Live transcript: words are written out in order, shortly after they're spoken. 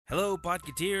Hello,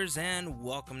 Podcateers, and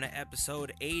welcome to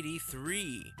episode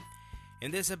 83. In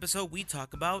this episode, we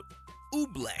talk about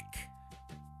Oobleck.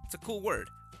 It's a cool word,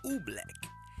 Oobleck.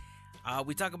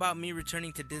 We talk about me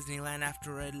returning to Disneyland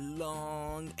after a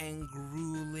long and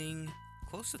grueling,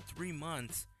 close to 3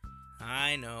 months.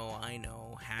 I know,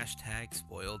 hashtag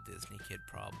spoiled Disney kid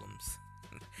problems.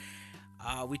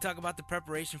 We talk about the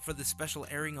preparation for the special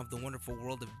airing of The Wonderful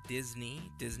World of Disney,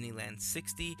 Disneyland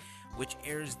 60, which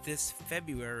airs this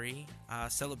February,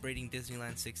 celebrating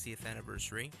Disneyland's 60th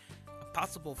anniversary. A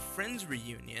possible Friends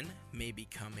reunion may be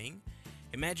coming.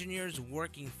 Imagineers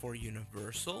working for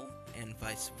Universal, and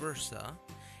vice versa.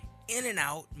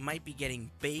 In-N-Out might be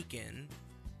getting bacon,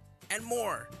 and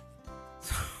more.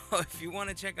 So if you want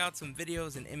to check out some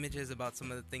videos and images about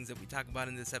some of the things that we talk about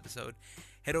in this episode,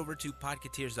 head over to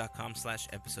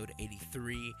podcateers.com/episode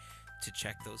 83 to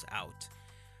check those out.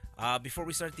 Before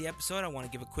we start the episode, I want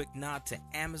to give a quick nod to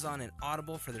Amazon and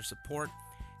Audible for their support.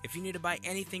 If you need to buy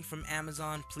anything from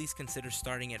Amazon, please consider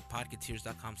starting at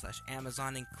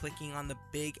podcateers.com/Amazon and clicking on the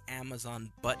big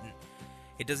Amazon button.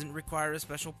 It doesn't require a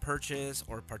special purchase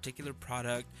or a particular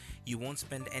product. You won't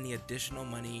spend any additional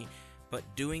money.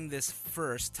 But doing this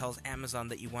first tells Amazon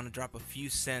that you want to drop a few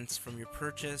cents from your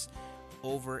purchase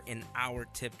over in our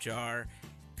tip jar,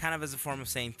 kind of as a form of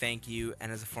saying thank you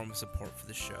and as a form of support for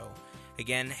the show.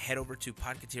 Again, head over to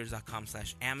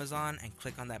podcateers.com/Amazon and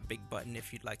click on that big button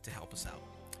if you'd like to help us out.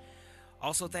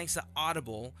 Also, thanks to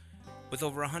Audible, with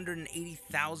over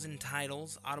 180,000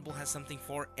 titles, Audible has something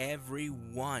for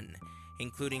everyone,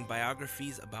 including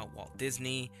biographies about Walt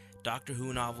Disney, Doctor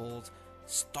Who novels,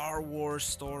 Star Wars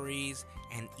stories,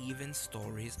 and even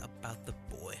stories about the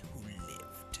boy who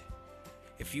lived.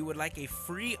 If you would like a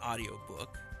free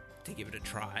audiobook to give it a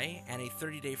try and a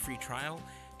 30-day free trial,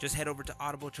 just head over to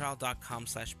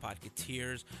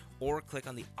audibletrial.com/podcateers or click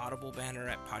on the Audible banner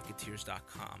at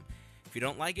podcateers.com. If you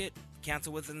don't like it,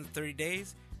 cancel within the 30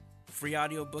 days. Free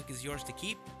audiobook is yours to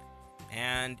keep.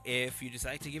 And if you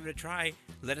decide to give it a try,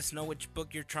 let us know which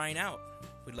book you're trying out.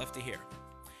 We'd love to hear.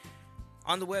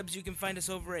 On the webs, you can find us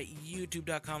over at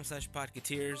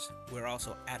youtube.com/podcateers. We're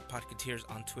also at Podcateers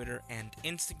on Twitter and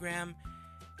Instagram.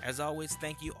 As always,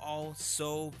 thank you all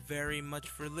so very much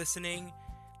for listening.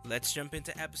 Let's jump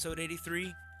into episode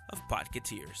 83 of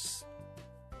Podcateers.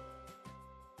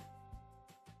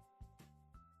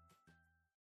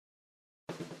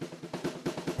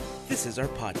 This is our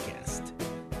podcast.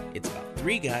 It's about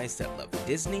 3 guys that love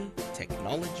Disney,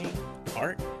 technology,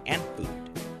 art, and food.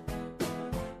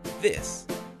 This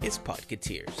is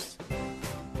Podcateers.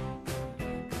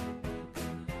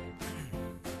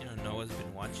 You know, Noah's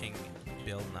been watching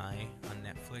Bill Nye on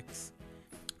Netflix,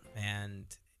 and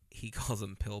he calls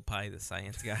him Pill Pie, the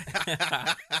science guy.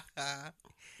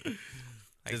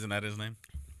 Isn't that his name?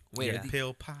 Wait, Yeah.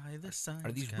 Pill Pie, the science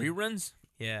are these guy. reruns?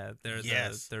 Yeah, they're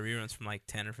Yes. the reruns from like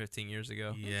 10 or 15 years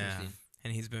ago. Yeah.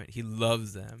 And he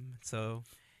loves them. So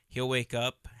he'll wake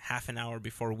up half an hour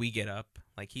before we get up.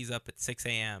 Like he's up at 6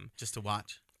 a.m. Just to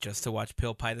watch. just to watch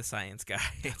Pill Pie, the science guy.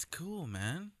 That's cool,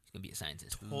 man. He's gonna be a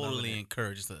scientist. Totally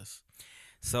encourage this.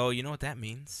 So you know what that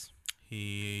means?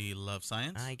 He loves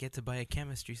science. I get to buy a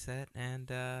chemistry set and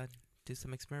do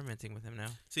some experimenting with him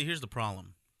now. See, here's the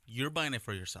problem. You're buying it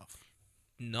for yourself.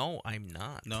 No, I'm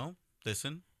not. No?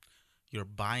 Listen. You're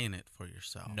buying it for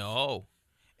yourself. No.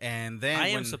 And then I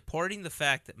am supporting the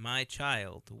fact that my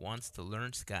child wants to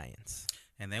learn science.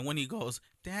 And then when he goes,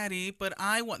 Daddy, but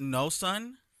I want... No,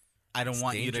 son. I don't It's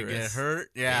want you to get dangerous. hurt.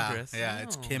 Yeah. Dangerous. Yeah,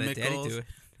 it's No. Let chemicals. Daddy do it.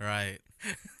 Right.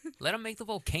 Let him make the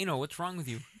volcano. What's wrong with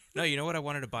you? No, you know what I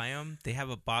wanted to buy him? They have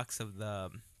a box of the...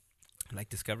 Like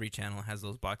Discovery Channel has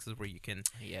those boxes where you can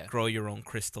Yeah. grow your own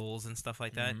crystals and stuff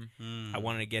like that. Mm. I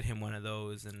wanted to get him one of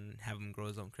those and have him grow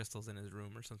his own crystals in his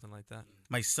room or something like that.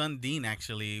 My son Dean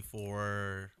actually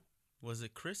for... Was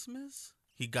it Christmas?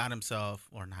 He got himself...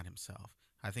 Or not himself.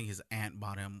 I think his aunt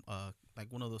bought him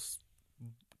like one of those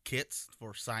kits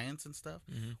for science and stuff.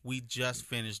 Mm-hmm. We just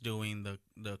finished doing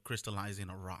the crystallizing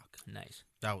a rock. Nice.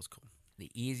 That was cool.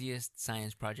 The easiest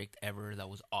science project ever. That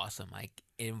was awesome. Like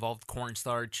it involved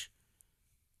cornstarch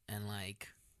and like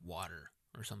water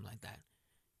or something like that.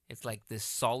 It's like this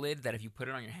solid that if you put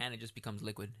it on your hand, it just becomes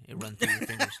liquid. It runs through your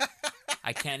fingers.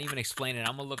 I can't even explain it.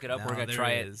 I'm gonna look it up. No, We're gonna there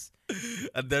try is.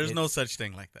 There's no It's- such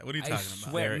thing like that. What are you I talking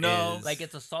about? swear, There no. is. Like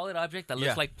it's a solid object that looks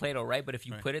Yeah. like Play-Doh, right? But if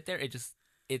you Right. put it there, it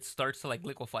starts to like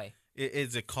liquefy.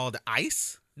 Is it called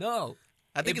ice? No,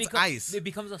 I think it it's become- ice. It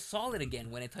becomes a solid again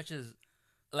when it touches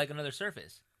like another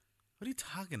surface. What are you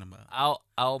talking about?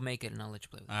 I'll make it and I'll let you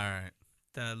play with it. All right.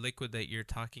 The liquid that you're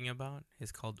talking about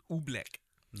is called Oobleck.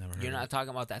 Never heard You're of not it. talking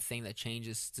about that thing that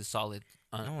changes to solid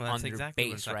No, that's under exactly what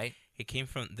I'm base, talking- right?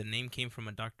 The name came from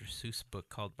a Dr. Seuss book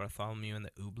called Bartholomew and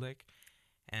the Oobleck,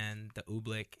 and the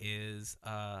Oobleck is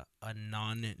a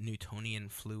non-Newtonian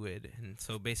fluid, and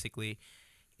so basically,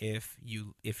 if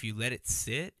you let it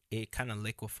sit, it kind of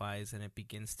liquefies and it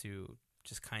begins to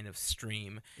just kind of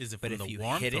stream. Is it But from if the you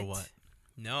warmth hit or it, what?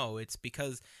 no, it's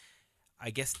because I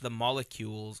guess the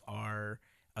molecules are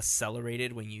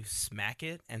accelerated when you smack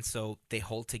it, and so they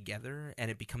hold together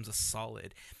and it becomes a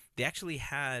solid. They actually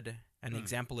had an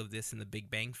example of this in the Big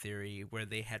Bang Theory where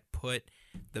they had put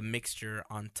the mixture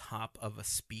on top of a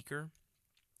speaker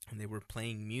and they were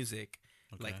playing music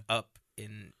like Okay. up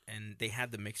in, and they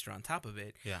had the mixture on top of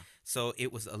it. Yeah. So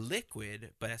it was a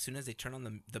liquid, but as soon as they turn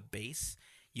on the bass,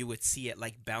 you would see it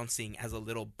like bouncing as a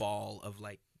little ball of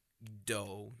like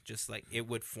dough, just like it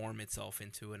would form itself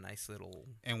into a nice little,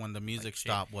 And when the music Like shape.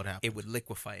 stopped, what happened? it would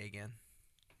liquefy again.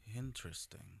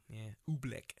 Interesting. Yeah.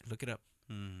 Oobleck. Look it up.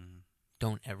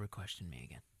 Don't ever question me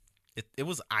again. It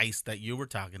was ice that you were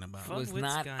talking about. Fuck It was with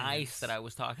not Skynet. ice that I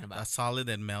was talking A about. solid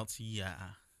that melts. Yeah.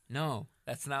 No,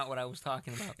 that's not what I was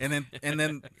talking about. And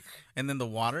then the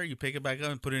water, you pick it back up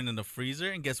and put it in the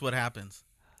freezer, and guess what happens?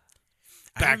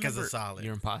 I Back as a remember- solid.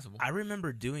 You're impossible. I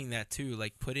remember doing that too,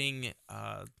 like putting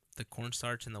the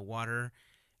cornstarch and the water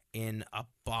in a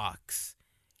box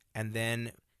and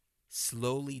then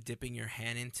slowly dipping your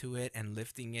hand into it and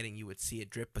lifting it, and you would see it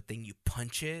drip, but then you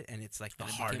punch it and it's like the And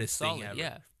it became hardest solid, thing ever.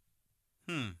 Yeah,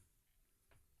 Hmm.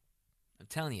 I'm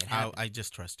telling you, it happened. I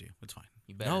just trust you. It's fine.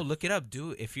 You better. No, look it up.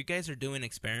 Do if you guys are doing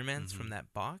experiments from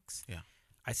that box, Yeah.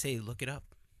 I say look it up.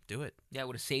 Do it. Yeah, it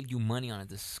would have saved you money on a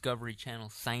Discovery Channel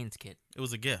science kit. It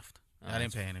was a gift. Oh, I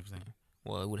didn't that's- pay anything.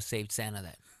 Well, it would have saved Santa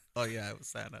that. Oh yeah, it was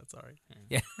Santa. Sorry.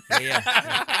 Yeah.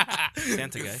 Yeah.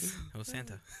 Santa, guys. It was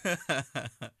Santa.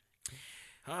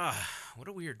 What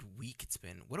a weird week it's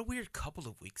been. What a weird couple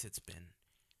of weeks it's been.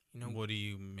 You know, What do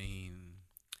you mean?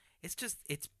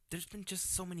 there's been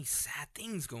just so many sad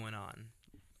things going on.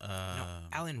 You know, Uh,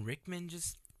 Alan Rickman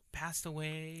just passed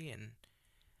away, and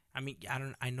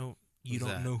I know you Who's don't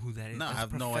that? know who that is. No, I That's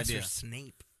have no Professor idea.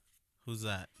 Snape. who's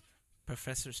that?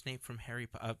 Professor Snape from Harry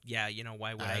Potter. Yeah, you know,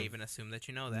 why would I I've even assume that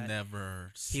you know that?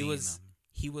 Never seen was- him.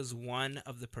 He was one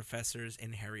of the professors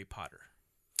in Harry Potter.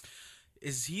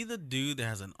 Is he the dude that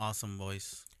has an awesome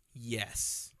voice?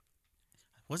 Yes.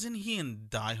 Wasn't he in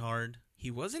Die Hard?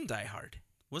 He was in Die Hard.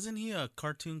 Wasn't he a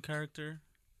cartoon character?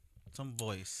 Some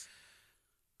voice.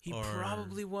 He Or-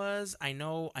 probably was. I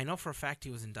know for a fact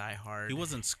he was in Die Hard. He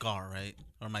wasn't Scar, right?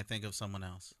 Or am I thinking of someone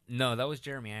else? No, that was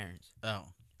Jeremy Irons.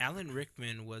 Oh, Alan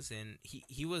Rickman was in.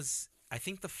 He was. I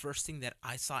think the first thing that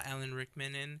I saw Alan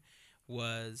Rickman in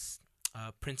was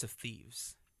Prince of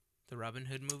Thieves, the Robin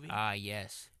Hood movie. Ah,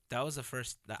 yes. That was the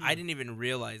first. I didn't even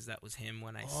realize that was him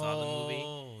when I saw the movie.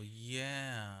 Oh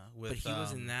yeah, with, But he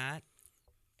was in that.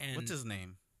 And What's his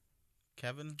name?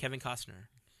 Kevin. Kevin Costner.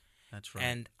 That's right.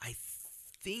 And I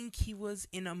think he was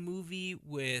in a movie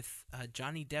with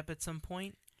Johnny Depp at some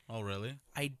point. Oh really?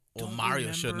 I Well, don't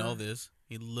Mario should know remember. this.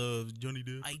 He loves Johnny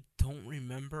Depp. I don't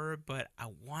remember, but I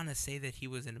want to say that he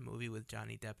was in a movie with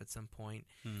Johnny Depp at some point.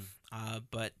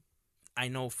 But I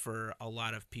know for a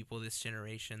lot of people this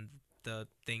generation, the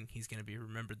thing he's going to be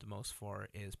remembered the most for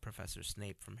is Professor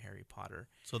Snape from Harry Potter.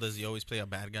 So does he always play a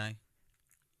bad guy?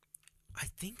 I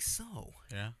think so.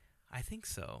 Yeah, I think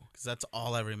so. because that's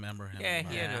all I remember him. Yeah,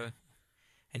 about. he had a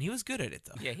And he was good at it,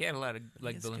 though. he had a lot of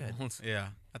like is villain good. roles. Yeah,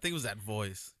 I think it was that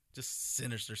voice, just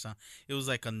sinister sound. It was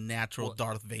like a natural Well-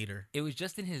 Darth Vader. It was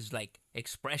just in his like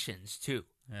expressions too.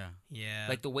 Yeah. Yeah.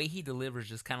 Like the way he delivers,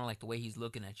 just kind of like the way he's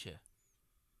looking at you.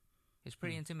 It's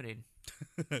pretty intimidating.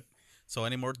 So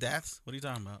any more deaths? What are you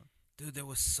talking about? Dude, there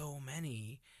was so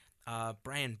many.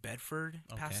 Brian Bedford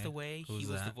passed Okay. away. Who's he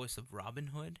was the that? voice of Robin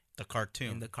Hood The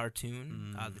cartoon. in the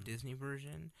cartoon, the Mm. Disney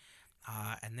version.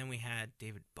 And then we had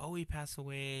David Bowie pass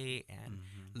away, and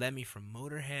Mhm. Lemmy from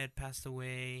Motorhead passed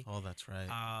away. Oh, that's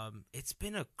right. It's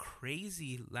been a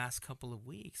crazy last couple of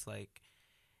weeks. Like,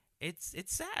 it's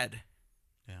sad.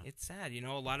 Yeah. It's sad. You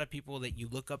know, a lot of people that you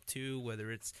look up to,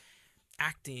 whether it's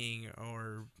acting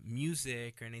or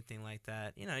music or anything like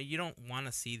that, you know, you don't want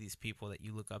to see these people that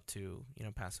you look up to, you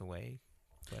know, pass away.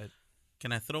 But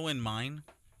Can I throw in mine?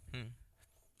 Hmm.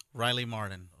 Riley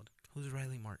Martin. who's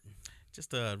Riley Martin?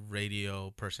 Just a radio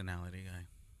personality guy.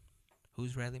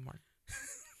 Who's Riley Martin?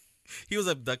 He was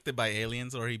abducted by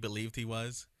aliens, or he believed he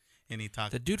was, and he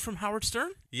talked. The dude from Howard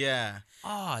Stern? Yeah.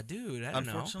 Oh, dude, I don't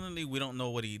know. Unfortunately, we don't know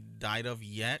what he died of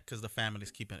yet because the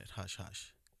family's keeping it hush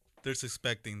hush. They're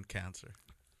suspecting cancer.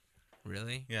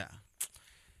 Really? Yeah.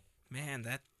 Man,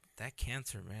 that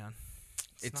cancer, man.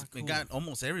 It's not cool. It got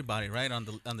almost everybody right on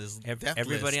this death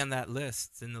Everybody list. on that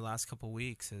list in the last couple of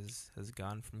weeks has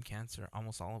gone from cancer.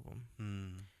 Almost all of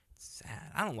them. It's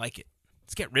sad. I don't like it.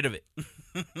 Let's get rid of it.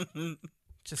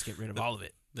 Just get rid of all of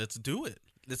it. Let's do it.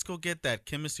 Let's go get that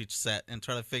chemistry set and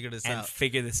try to figure this And out.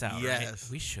 figure this out. Yes.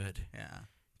 Right? We should. Yeah.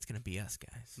 It's gonna be us,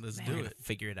 guys. Let's Man, do we're it. Gonna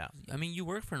figure it out. I mean, you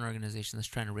work for an organization that's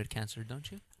trying to rid cancer, don't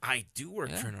you? I do work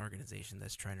Yeah. for an organization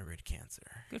that's trying to rid cancer.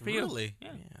 Good for you. Really?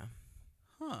 Yeah. Yeah.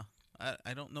 Huh.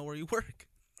 I don't know where you work.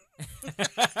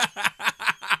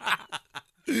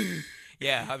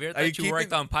 Yeah, Javier, Are you thought you worked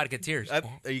keeping- on Podcateers.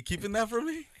 Are you keeping that for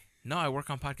me? No, I work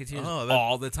on Podcateers Oh,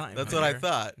 all the time. That's what I Javier.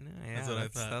 thought. Yeah, That's what I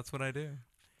thought. That's what I do.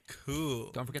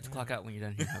 Cool. Don't forget to clock out when you're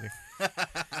done here,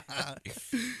 Javier.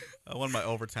 I want my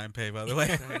overtime pay, by the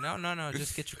way. No.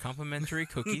 Just get your complimentary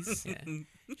cookies, Yeah.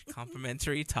 your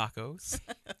complimentary tacos,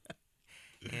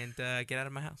 and get out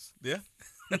of my house. Yeah.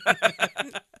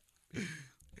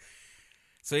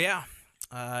 So yeah,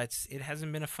 it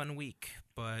hasn't been a fun week,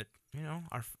 but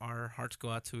our hearts go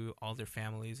out to all their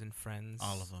families and friends,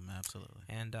 All of them, absolutely.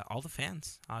 and all the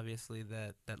fans, obviously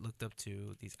that looked up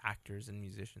to these actors and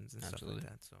musicians and Absolutely.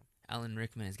 stuff like that. So, Alan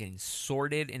Rickman is getting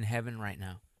sorted in heaven right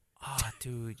now.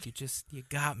 dude, you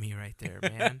got me right there,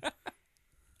 man.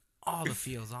 All the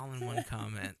feels, all in one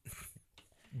comment.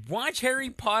 Watch Harry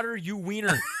Potter, you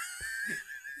wiener.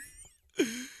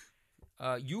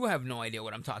 You have no idea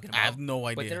what I'm talking about. I have no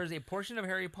idea. But there is a portion of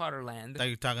Harry Potter land Thought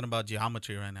you're talking about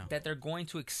geometry right now. that they're going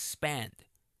to expand.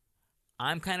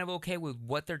 I'm kind of okay with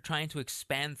what they're trying to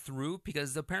expand through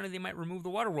because apparently they might remove the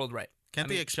Waterworld right. Can't I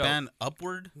they mean, expand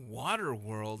upward?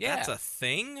 Waterworld, Yeah. that's a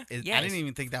thing. I Yes. didn't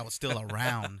even think that was still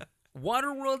around.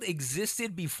 Waterworld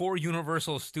existed before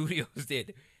Universal Studios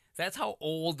did. That's how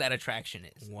old that attraction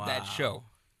is. Wow. That show.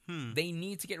 Hmm. They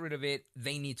need to get rid of it.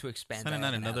 They need to expand. Is that that not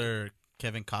up and out. another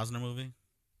Kevin Costner movie?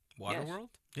 Waterworld?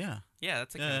 Yeah. Yeah,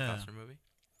 that's a Yeah, Kevin yeah. Costner movie.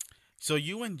 So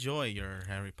you enjoy your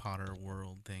Harry Potter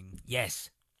world thing Yes.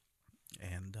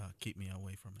 and keep me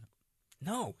away from it.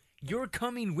 No. You're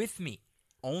coming with me.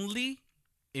 Only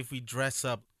if we dress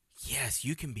up. Yes,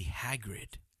 you can be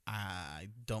Hagrid. I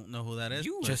don't know who that is.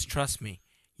 You- but Just trust me.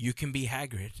 You can be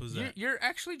Hagrid. who's You're, that? you're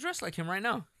actually dressed like him right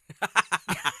now.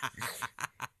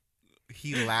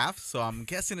 He laughs, so I'm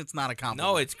guessing it's not a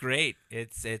compliment. No, it's great.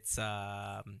 It's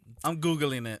I'm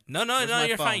googling it. no, Where's my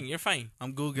you're phone? fine. You're fine.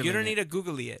 I'm googling. You don't it. need to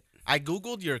googly it. I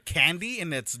googled your candy,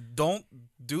 and it's don't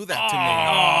do that to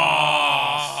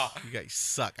me. Oh. You guys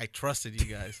suck. I trusted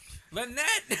you guys.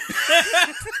 Lynette.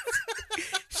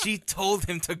 She told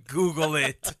him to Google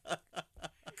it.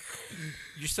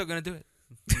 You're still gonna do it.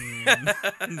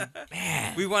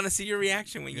 Man. We want to see your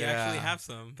reaction when you actually Yeah. have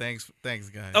some. Thanks,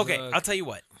 guys. Okay, Look. I'll tell you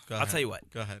what. Go I'll ahead. tell you what.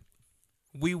 Go ahead.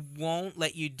 We won't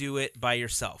let you do it by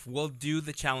yourself. We'll do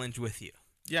the challenge with you.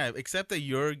 Yeah, except that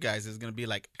your guys is gonna be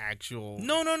like actual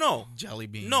No. jelly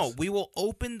beans. No, we will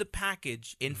open the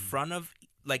package in front of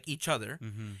like each other,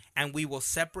 Mm-hmm. and we will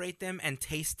separate them and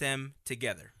taste them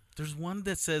together. There's one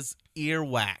that says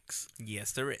earwax.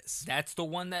 Yes, there is. That's the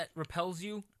one that repels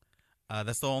you?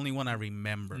 That's the only one I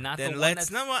remember. Not the Then one let's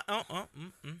that's... no.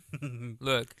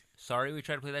 Look, sorry we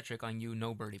tried to play that trick on you,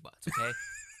 no birdie bots, okay?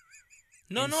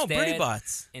 No, Instead- Birdie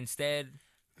Bots. Instead,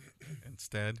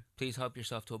 Instead, please help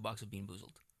yourself to a box of Bean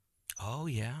Boozled. Oh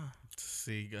yeah.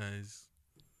 see guys.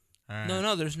 All right.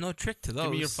 No, there's no trick to those.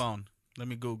 Give me your phone. Let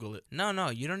me Google it. No,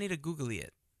 you don't need to Googly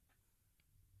it.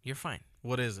 You're fine.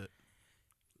 What is it?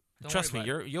 Don't Trust me, worry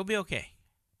about you'll be okay.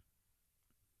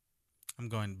 I'm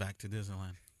going back to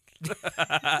Disneyland.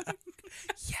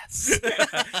 Yes,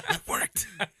 it worked.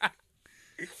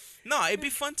 No, it'd be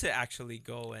fun to actually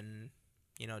go and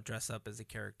dress up as the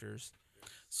characters.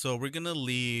 So we're gonna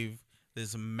leave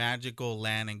this magical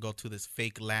land and go to this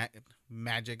fake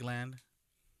magic land.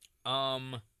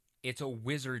 It's a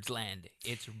wizard's land.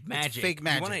 It's magic. It's fake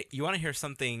magic. You want to hear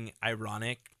something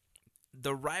ironic?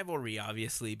 The rivalry,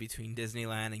 obviously, between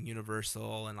Disneyland and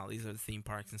Universal and all these other theme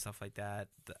parks and stuff like that.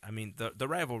 The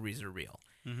rivalries are real.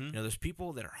 Mm-hmm. There's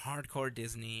people that are hardcore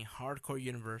Disney, hardcore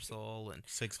Universal, and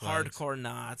Six Flags. hardcore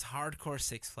Knott's, hardcore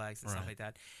Six Flags, and stuff Right. like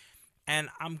that. And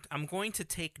I'm going to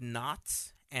take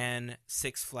Knott's and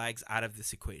Six Flags out of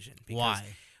this equation. Because Why?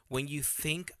 when you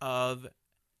think of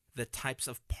the types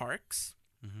of parks,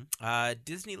 Mm-hmm.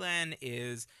 Disneyland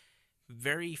is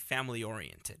very family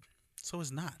oriented. So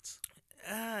is Knott's.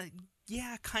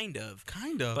 Yeah, kind of.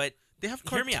 Kind of. But they have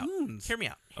hear me cartoons. out. Hear me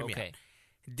out. Okay.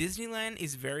 Disneyland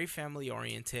is very family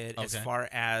oriented as Okay. far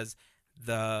as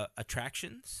the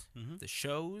attractions, Mhm. the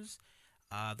shows,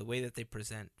 the way that they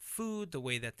present food, the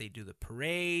way that they do the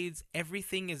parades.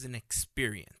 Everything is an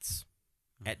experience.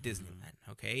 at Disneyland.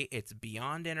 Okay, it's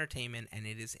beyond entertainment and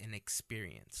it is an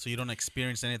experience. So you don't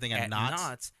experience anything at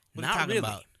Knott's? What are you Not talking really.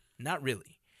 about? Not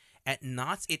really. At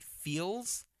Knott's, it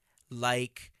feels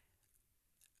like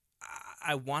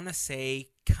I want to say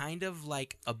kind of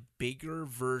like a bigger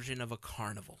version of a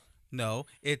carnival. No,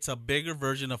 it's a bigger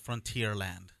version of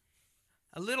Frontierland.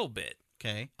 A little bit.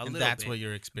 Okay, A and little that's bit. what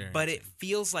you're experiencing. But it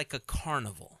feels like a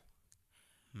carnival.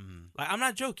 Like, I'm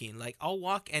not joking. Like, I'll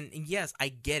walk, and yes, I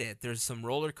get it. There's some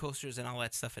roller coasters and all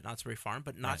that stuff at Knott's Berry Farm,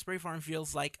 but Knott's Berry Farm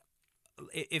feels like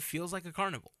it feels like a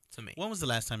carnival to me. When was the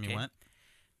last time you went?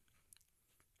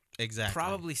 Exactly.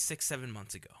 Probably 6-7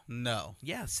 months ago. No,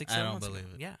 Yeah, 6-7 I don't months believe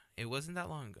ago. it. Yeah, it wasn't that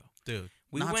long ago. dude.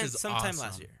 We Knott's went is sometime last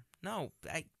awesome. year. No,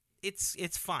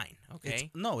 it's fine. Okay.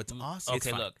 It's awesome. It's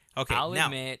Okay, fine. look. Okay, I'll now-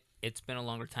 admit it's been a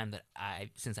longer time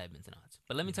since I've been to Knott's.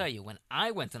 But let me tell you, when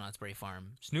I went to Knott's Berry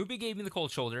Farm, Snoopy gave me the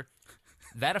cold shoulder.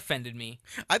 That offended me.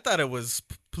 I thought it was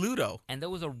Pluto. And there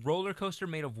was a roller coaster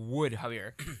made of wood,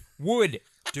 Javier. Wood.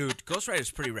 Dude, Ghost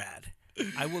Rider's pretty rad.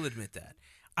 I will admit that.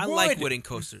 I Wood. like wooden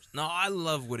coasters. No, I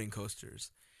love wooden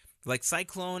coasters. Like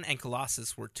Cyclone and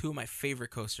Colossus were two of my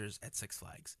favorite coasters at Six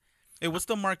Flags. Hey, what's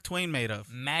the Mark Twain made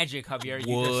of? Magic, Javier.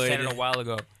 You just said it a Wood. while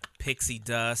ago. Pixie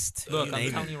dust. Look, you I'm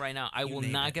name telling it. you right now, I You will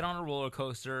name not it. get on a roller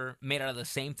coaster made out of the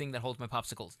same thing that holds my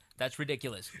popsicles. That's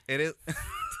ridiculous. It is.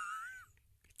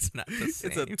 It's not the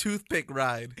same. It's a toothpick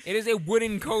ride. It is a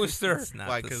wooden coaster. It's not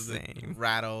Why? the Because it same.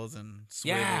 rattles and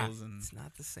swivels Yeah. and It's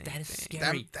not the same That is thing.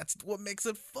 scary. that's what makes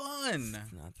it fun.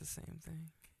 It's not the same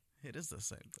thing. It is the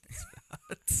same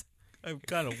thing. I'm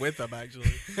kind of with them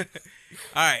actually. All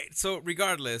right. So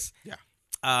regardless, Yeah.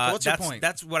 So what's your that's, point?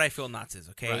 That's what I feel Knott's is.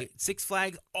 Okay, Right. Six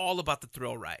Flags all about the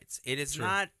thrill rides. It is True.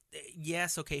 not.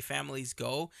 Yes, okay, families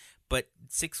go, but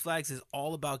Six Flags is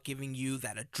all about giving you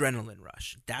that adrenaline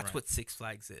rush. That's Right. what Six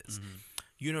Flags is.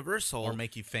 Universal Or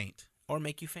make you faint.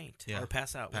 make you faint Yeah. or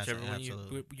pass out, Pass whichever out, one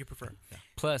absolutely. you prefer.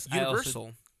 Plus,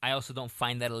 Universal. I also don't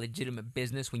find that a legitimate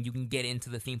business when you can get into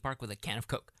the theme park with a can of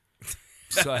Coke.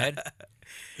 Go ahead.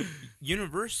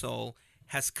 Universal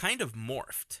has kind of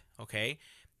morphed, okay?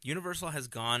 Universal has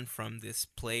gone from this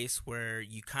place where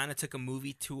you kind of took a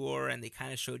movie tour and they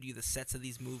kind of showed you the sets of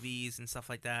these movies and stuff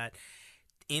like that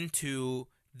into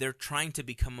they're trying to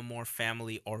become a more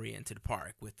family-oriented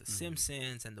park with the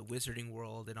Simpsons and the Wizarding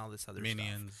World and all this other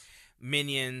Minions. stuff.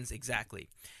 Minions, exactly.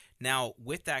 Now,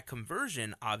 with that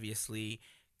conversion, obviously,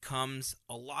 comes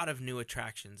a lot of new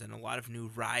attractions and a lot of new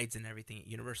rides and everything at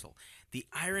Universal. The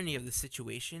irony of the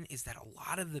situation is that a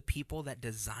lot of the people that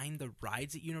design the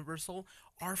rides at Universal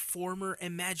are former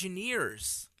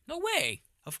Imagineers. No way.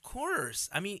 Of course.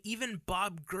 I mean, even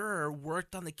Bob Gurr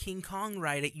worked on the King Kong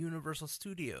ride at Universal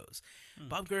Studios.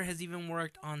 Bob Gurr has even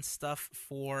worked on stuff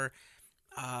for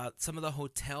some of the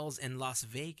hotels in Las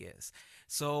Vegas.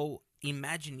 So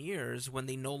Imagineers, when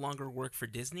they no longer work for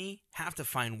Disney, have to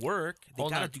find work. They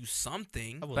Hold got to on. do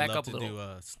something. I would Back love up to a little. do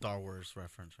a Star Wars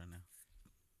reference right now.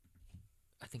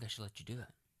 I think I should let you do that.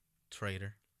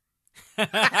 Traitor.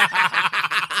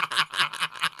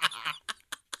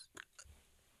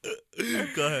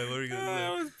 Go ahead. What are you gonna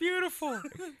That was beautiful.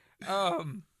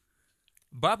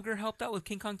 Bob Gurr helped out with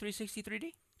King Kong 360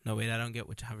 3D. No, wait, I don't get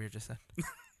what Javier just said.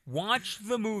 Watch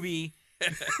the movie.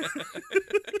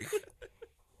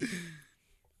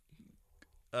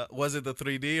 Was it the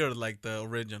 3D or like the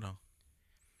original?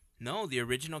 No, the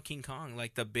original King Kong,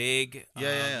 like the big.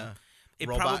 Yeah. It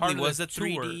Robot. probably Part of was the a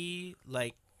tour. 3D.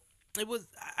 Like, it was.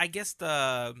 I guess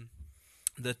the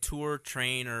tour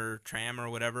train or tram or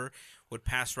whatever would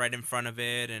pass right in front of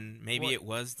it, and maybe Well, it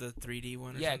was the 3D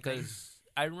one. Or Yeah, something. because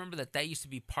I remember that used to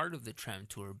be part of the tram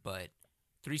tour, but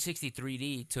 360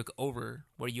 3D took over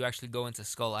where you actually go into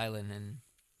Skull Island and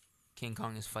King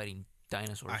Kong is fighting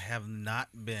dinosaurs. I have not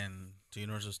been to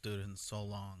Universal Studios in so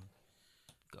long.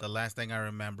 Go. The last thing I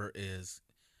remember is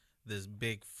this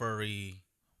big furry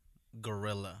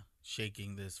gorilla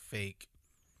shaking this fake.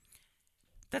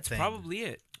 That's thing. probably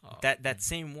it. Oh. That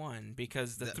same one,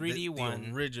 because the 3D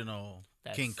one. the original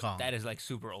That's- King Kong, That is like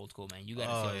super old school, man. You gotta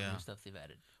Oh, see all the yeah. new stuff they've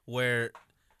added. where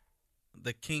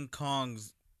the King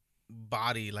Kong's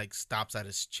body like stops at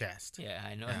his chest. Yeah,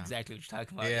 I know Yeah. exactly what you're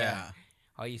talking about. Yeah.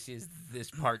 All you see is this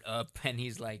part up, and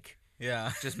he's like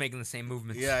Yeah. just making the same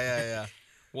movements. Yeah.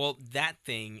 Well, that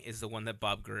thing is the one that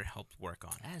Bob Gurr helped work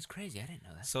on. That is crazy. I didn't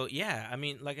know that. So yeah, I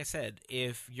mean, like I said,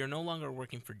 if you're no longer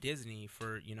working for Disney,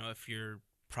 if your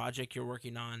project you're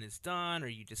working on is done, or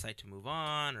you decide to move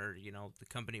on, or the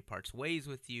company parts ways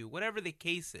with you, whatever the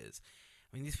case is,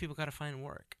 I mean, these people got to find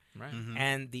work. Right. Mhm.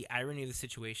 And the irony of the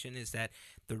situation is that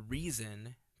the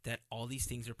reason that all these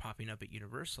things are popping up at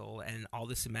Universal and all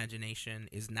this imagination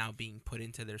is now being put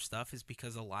into their stuff is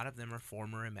because a lot of them are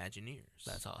former Imagineers.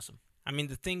 That's awesome. I mean,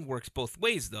 the thing works both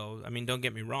ways, though. I mean, don't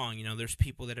get me wrong. You know, there's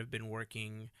people that have been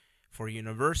working for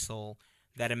Universal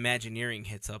that Imagineering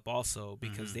hits up also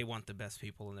because they want the best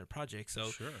people in their project. So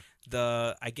Sure.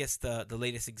 I guess the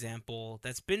latest example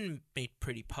that's been made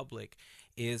pretty public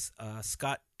is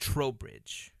Scott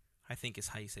Trowbridge. I think is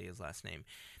how you say his last name.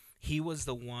 He was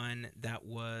the one that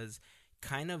was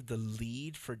kind of the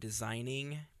lead for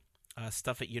designing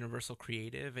stuff at Universal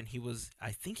Creative, and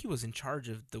I think he was in charge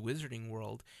of the Wizarding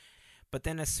World. But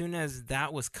then as soon as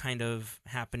that was kind of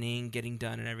happening, getting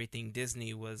done and everything,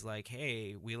 Disney was like,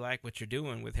 hey, we like what you're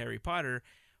doing with Harry Potter.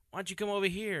 Why don't you come over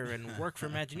here and work for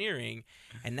Imagineering?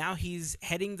 And now he's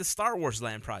heading the Star Wars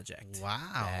Land project. Wow.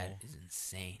 That is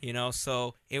insane. You know,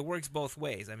 so it works both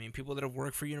ways. I mean, people that have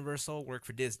worked for Universal work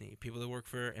for Disney. People that work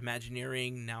for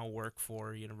Imagineering now work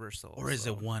for Universal. Or is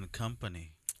So it one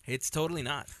company? It's totally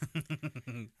not.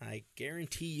 I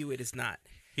guarantee you it is not.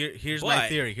 Here's But- my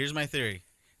theory. Here's my theory.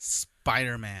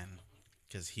 Spider-Man,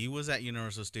 because he was at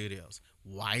Universal Studios.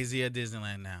 Why is he at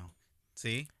Disneyland now?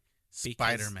 See,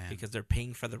 Spider-Man. Because they're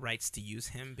paying for the rights to use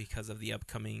him because of the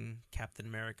upcoming Captain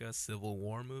America Civil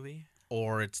War movie.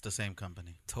 Or it's the same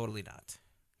company. Totally not.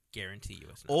 Guarantee you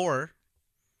it's not. Or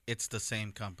it's the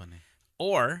same company.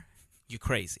 Or you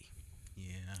crazy.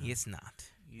 Yeah. It's not.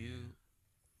 You.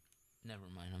 Never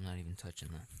mind. I'm not even touching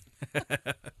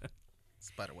that.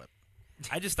 Spiderweb.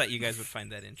 I just thought you guys would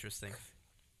find that interesting.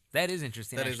 That is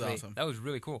interesting. That is actually. awesome. That was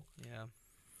really cool. Yeah.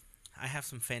 I have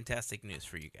some fantastic news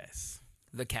for you guys.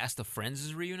 The cast of Friends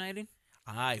is reuniting.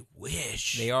 I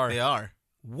wish. They are. They are.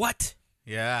 What?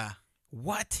 Yeah.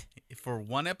 What? For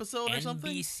one episode or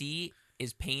something? NBC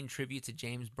is paying tribute to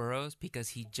James Burrows because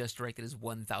he just directed his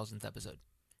 1,000th episode.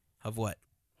 Of what?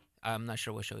 I'm not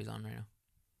sure what show he's on right now.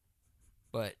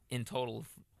 But in total,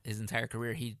 his entire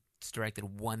career, he's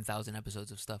directed 1,000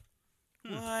 episodes of stuff.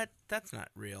 What? That's not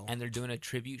real. And they're doing a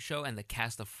tribute show, and the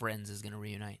cast of Friends is going to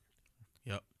reunite.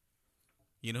 Yep.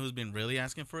 You know who's been really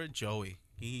asking for it? Joey.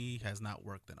 He has not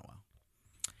worked in a while.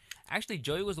 Actually,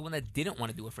 Joey was the one that didn't want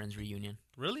to do a Friends reunion.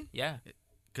 Really? Yeah,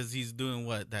 Because he's doing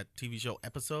what? That TV show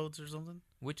episodes or something?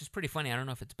 which is pretty funny. I don't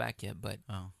know if it's back yet, but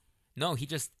Oh. no,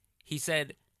 he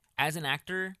said as an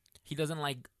actor, he doesn't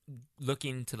like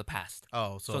looking to the past.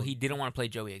 Oh, So he didn't want to play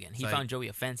Joey again. He So found Joey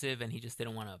offensive, and he just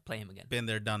didn't want to play him again. been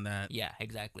there, done that. Yeah,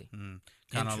 exactly.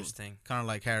 Interesting. Kind of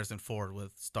like Harrison Ford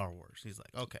with Star Wars. He's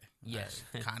like, okay, Yes.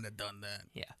 kind of done that.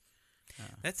 Yeah.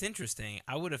 That's interesting.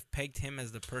 I would have pegged him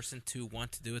as the person to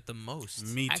want to do it the most.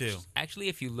 Me too. Actually,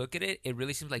 if you look at it, it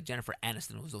really seems like Jennifer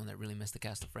Aniston was the one that really missed the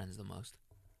cast of Friends the most.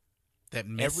 That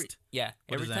missed. Every What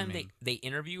every does that time mean? they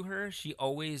interview her, she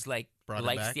always like Brought it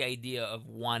likes back? the idea of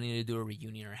wanting to do a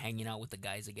reunion or hanging out with the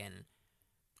guys again.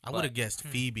 I would have but- guessed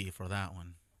Phoebe for that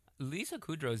one. Lisa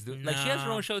Kudrow's doing like she has her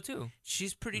Nah. own show too.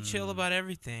 She's pretty chill about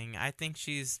everything. I think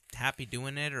she's happy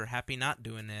doing it or happy not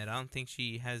doing it. I don't think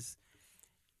she has.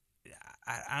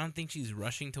 I don't think she's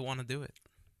rushing to want to do it.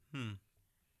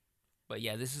 But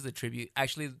yeah, this is the tribute.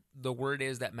 Actually, the word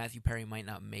is that Matthew Perry might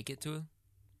not make it to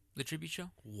the tribute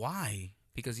show Why?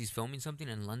 because he's filming something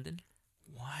in London.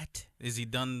 What? Is he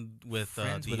done with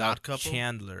Friends the without Odd Couple?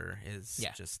 Chandler is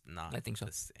Yeah, just not I think so.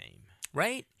 the same.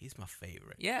 Right? He's my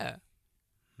favorite. Yeah.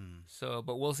 Hmm. So,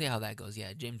 but we'll see how that goes.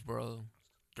 Yeah, James Burrow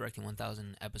directing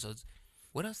 1,000 episodes.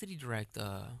 What else did he direct?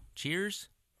 Cheers,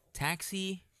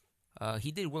 Taxi.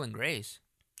 He did Will and Grace.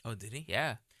 Oh, did he?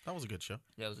 Yeah, That was a good show.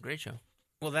 it was a great show.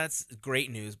 Well, that's great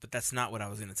news, but that's not what I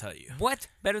was going to tell you. What?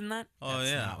 Better than that? Oh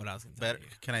That's yeah. not what I was going to tell Better.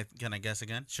 you. Can I guess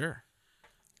again? Sure.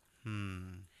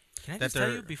 Hmm. Can I That just tell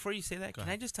they're- you, before you say that, Go can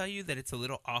I ahead. just tell you that it's a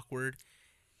little awkward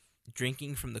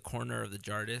drinking from the corner of the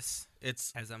Jardis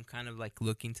It's as I'm kind of like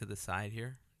looking to the side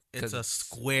here? it's 'Cause a it's-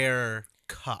 square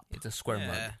cup. It's a square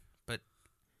mug. But,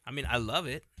 I mean, I love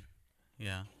it,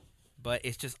 Yeah. but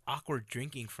it's just awkward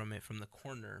drinking from it from the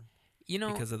corner You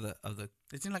know, because of the...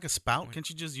 Isn't it like a spout? Can't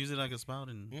you just use it like a spout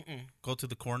and Mm-mm. go to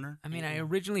the corner? I mean, I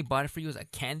originally bought it for you as a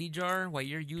candy jar. Why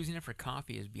you're using it for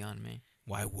coffee is beyond me.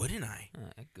 Why wouldn't I?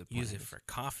 A good point, Use I it guess. for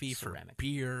coffee, Ceramic. for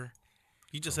beer,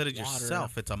 You just For said it water.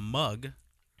 yourself. It's a mug.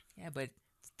 Yeah, but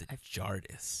the I-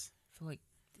 Jardis. I feel like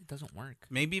it doesn't work.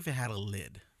 Maybe if it had a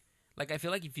lid. Like I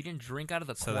feel like if you didn't drink out of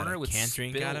the So that corner, I it would can't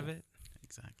drink out of spill. it?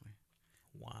 Exactly.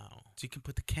 Wow. So you can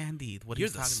put the candy. What You're are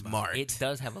you the talking smart. It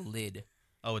does have a lid. about?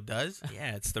 Oh, it does?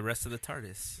 Yeah, it's the rest of the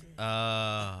TARDIS.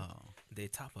 Oh. The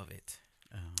top of it.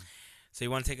 Oh. So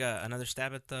you want to take another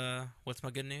stab at the what's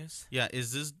my good news? Yeah,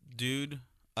 is this dude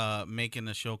making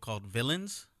a show called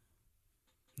Villains?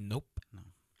 Nope.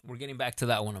 We're getting back to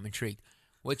that one. I'm intrigued.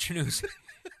 What's your news?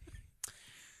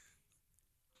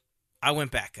 I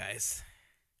went back, guys.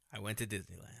 I went to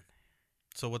Disneyland.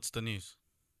 So what's the news?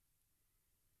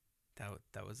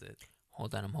 That was it.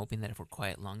 Hold on, I'm hoping that if we're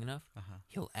quiet long enough, Uh-huh.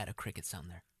 he'll add a cricket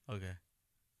sound there. Okay.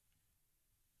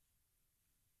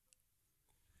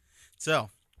 So,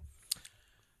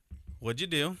 what'd you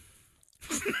do?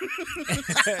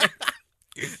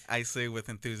 I say with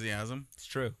enthusiasm. It's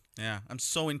true. Yeah, I'm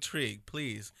so intrigued.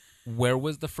 Please. Where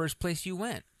was the first place you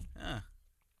went? Yeah.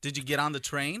 Did you get on the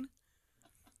train?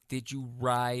 Did you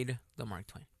ride the Mark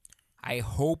Twain? I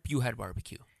hope you had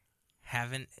barbecue.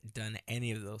 Haven't done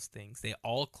any of those things. They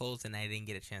all closed, and I didn't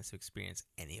get a chance to experience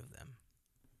any of them.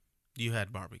 You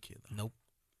had barbecue, though. Nope.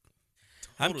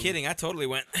 I'm Totally. kidding. I totally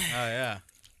went, Oh, yeah.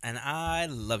 and I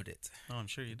loved it. Oh, I'm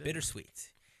sure you did. Bittersweet.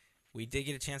 We did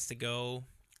get a chance to go.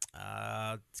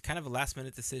 It's kind of a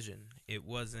last-minute decision. It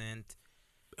wasn't.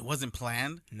 It wasn't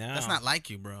planned? No. That's not like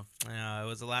you, bro. It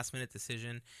was a last-minute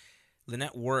decision.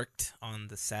 Lynette worked on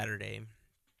the Saturday,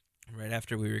 right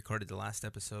after we recorded the last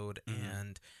episode,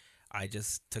 and I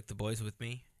just took the boys with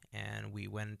me, and we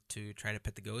went to try to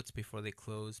pet the goats before they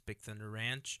closed Big Thunder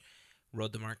Ranch.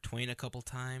 Rode the Mark Twain a couple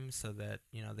times so that,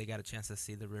 they got a chance to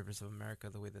see the rivers of America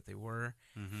the way that they were.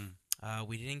 Mm-hmm.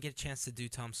 We didn't get a chance to do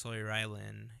Tom Sawyer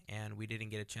Island, and we didn't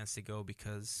get a chance to go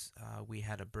because we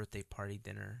had a birthday party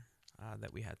dinner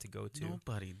that we had to go to.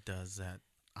 Nobody does that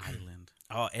island.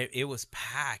 Oh, it was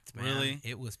packed, man. Really?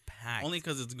 It was packed. Only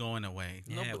because it's going away.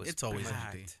 Yeah, No, it but was it's always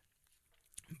packed. empty.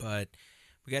 But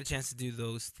we got a chance to do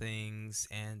those things,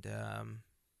 and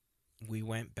we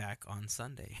went back on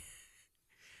Sunday.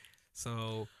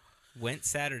 So went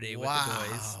Saturday with the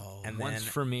boys, and One's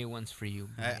then for me, one's for you.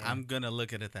 I'm going to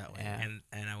look at it that way. Yeah.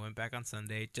 and I went back on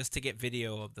Sunday just to get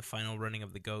video of the final running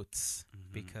of the goats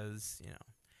Mm-hmm. because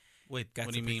Wait, got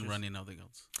what do you some mean pictures. running of the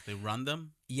goats? They run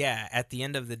them? yeah, at the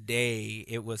end of the day,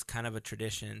 it was kind of a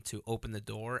tradition to open the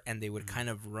door, and they would Mm-hmm. kind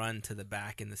of run to the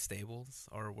back in the stables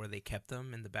or where they kept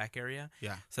them in the back area.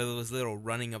 Yeah. So there was little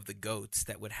running of the goats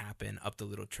that would happen up the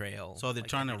little trail. So they're like,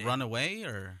 trying to every day. run away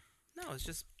or? No, it's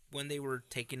just when they were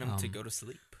taking them to go to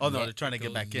sleep. Oh, no, Yeah, they're trying to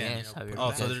get back in. yes, Javier,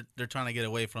 Oh, so because- they're trying to get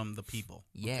away from the people.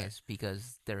 Yes,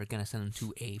 because they're going to send them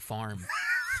to a farm.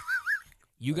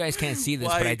 You guys can't see this,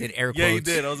 but I did air quotes. Yeah, you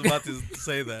did. I was about to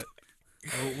say that.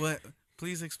 What?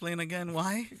 Please explain again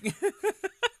why?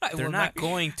 They're not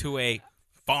going to a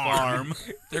farm.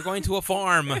 They're going to a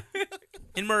farm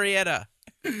in Murrieta.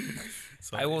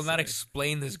 So I will they not say.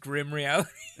 explain this grim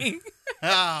reality.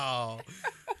 Oh.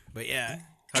 But yeah,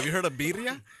 Have you heard of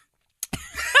birria?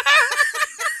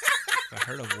 I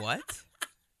heard of what?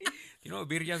 You know what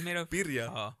birria is made of?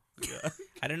 Birria. Oh,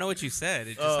 I didn't know what you said.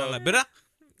 It just Oh. sounded like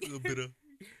 "Bida." A bit of.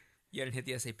 You hadn't hit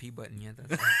the SAP button yet.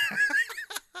 That's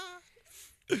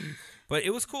But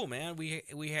it was cool, man.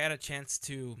 We had a chance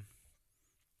to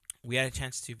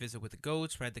visit with the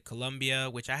goats, ride the Columbia,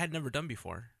 which I had never done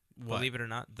before. What? Believe it or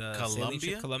not, the sailing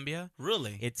ship Columbia? Columbia.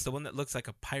 Really? It's the one that looks like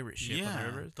a pirate ship on the Yeah.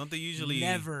 river. Don't they usually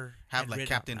Never have had like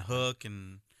ridden on Captain that one. Hook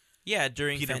and Yeah,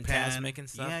 during Peter Fantasmic Pan? and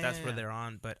stuff. Yeah, That's yeah, where yeah. they're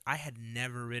on. But I had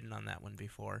never ridden on that one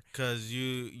before. because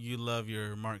you love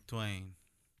your Mark Twain.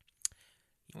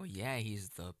 oh, yeah, he's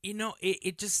the...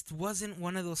 It just wasn't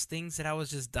one of those things that I was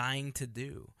just dying to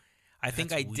do. I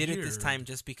think I That's did it this weird. time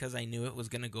just because I knew it was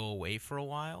going to go away for a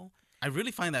while. I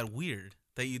really find that weird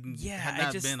that you Yeah, had I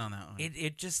not just- been on that one.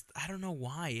 It just, I don't know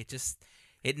why.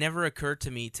 It never occurred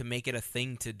to me to make it a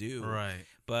thing to do. Right.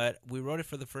 But we wrote it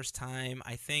for the first time.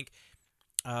 I think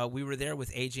we were there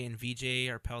with AJ and VJ,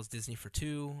 our pals Disney for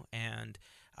Two, and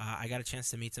I got a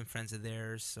chance to meet some friends of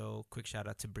theirs. So quick shout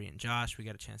out to Bree and Josh. We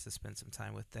got a chance to spend some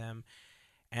time with them.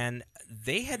 And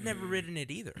they had never ridden it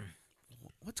either.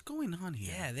 What's going on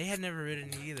here? Yeah, they had never ridden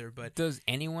it either, but Does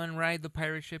anyone ride the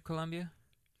pirate ship Columbia?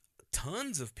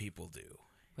 tons of people do.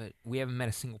 But we haven't met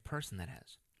a single person that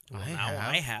has. Well, I now have.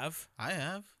 I have. I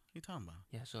have. What are you talking about?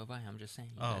 Yeah, so have I. I'm just saying.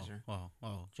 You Oh, guys are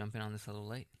oh. jumping on this a little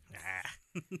late.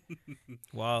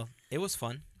 Well, it was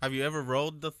fun. Have you ever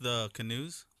rode the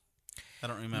canoes? I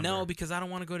don't remember. No, because I don't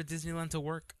want to go to Disneyland to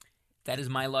work. That is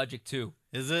my logic, too.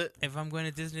 Is it? If I'm going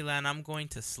to Disneyland, I'm going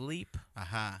to sleep.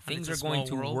 Aha. Things it's are a going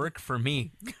small to world. work for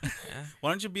me. Yeah, Why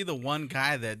don't you be the one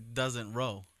guy that doesn't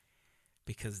row?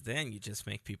 because then you just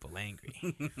make people angry.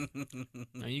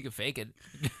 No, you can fake it.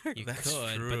 You That's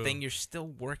could, true. but then you're still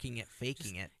working at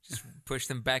faking it. Just push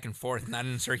them back and forth, not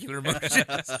in circular motion.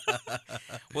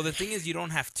 Well, the thing is, you don't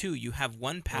have two. You have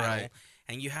one paddle, Right.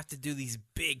 and you have to do these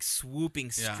big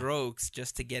swooping Yeah. strokes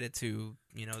just to get it to,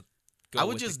 go I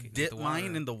would with just with dip the mine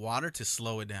water. in the water to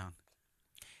slow it down.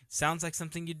 Sounds like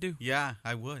something you do. Yeah,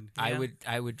 I would. I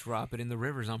Yeah. would drop it in the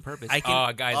rivers on purpose. I can-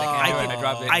 oh, guys, I can't do it. I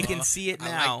dropped it. I can see it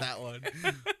now. I like that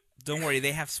one. Don't worry,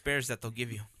 they have spares that they'll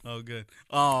give you. Oh, good.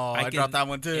 Oh, I dropped that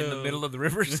one too. In the middle of the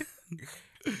rivers.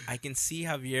 I can see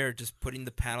Javier just putting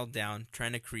the paddle down,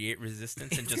 trying to create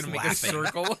resistance, and just Gonna make a laughing.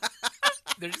 circle.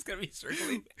 They're just gonna be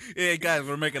circling. Hey guys,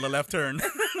 we're making a left turn.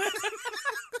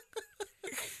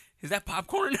 Is that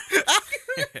popcorn?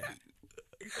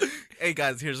 Hey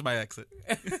guys, here's my exit.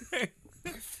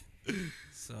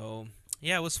 So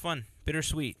yeah, it was fun,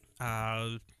 bittersweet.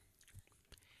 Where's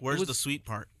the sweet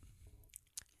part?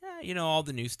 You know, all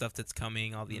the new stuff that's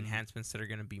coming, all the enhancements that are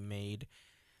going to be made.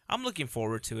 I'm looking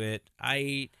forward to it.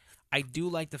 I do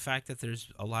like the fact that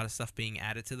there's a lot of stuff being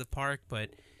added to the park,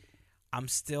 but I'm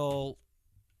still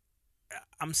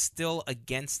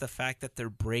against the fact that they're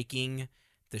breaking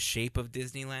the shape of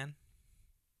Disneyland.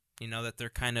 You know, that they're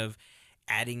kind of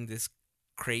adding this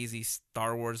crazy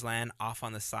Star Wars land off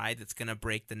on the side that's going to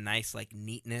break the nice like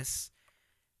neatness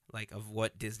like of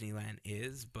what Disneyland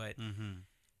is, but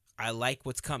I like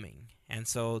what's coming. And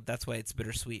so that's why it's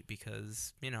bittersweet,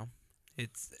 because, you know,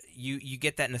 it's you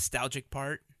get that nostalgic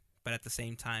part, but at the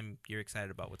same time you're excited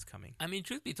about what's coming. I mean,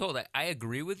 truth be told, I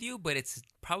agree with you, but it's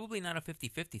probably not a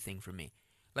 50-50 thing for me.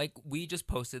 Like, we just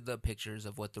posted the pictures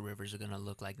of what the rivers are going to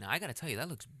look like now. I got to tell you, that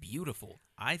looks beautiful.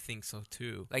 I think so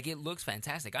too. Like, it looks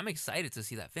fantastic. I'm excited to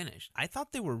see that finished. I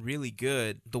thought they were really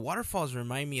good. The waterfalls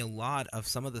remind me a lot of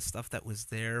some of the stuff that was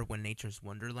there when Nature's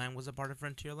Wonderland was a part of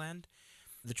Frontierland.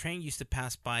 The train used to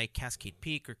pass by Cascade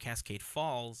Peak or Cascade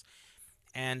Falls,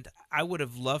 and I would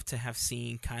have loved to have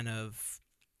seen kind of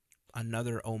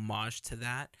another homage to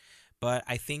that. But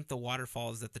I think the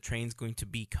waterfalls that the train's going to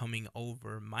be coming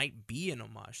over might be an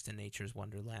homage to Nature's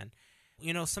Wonderland.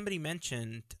 You know, somebody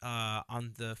mentioned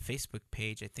on the Facebook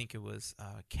page, I think it was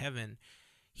Kevin,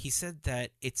 he said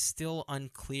that it's still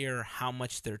unclear how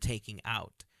much they're taking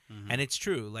out. And it's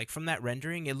true. Like, from that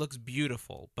rendering, it looks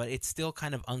beautiful, but it's still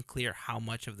kind of unclear how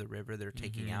much of the river they're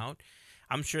taking out.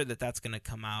 I'm sure that that's going to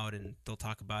come out, and they'll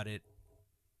talk about it,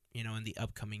 you know, in the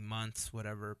upcoming months,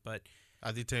 whatever. But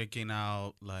are they taking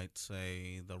out, like,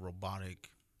 say, the robotic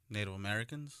Native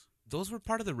Americans? those were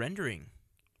part of the rendering.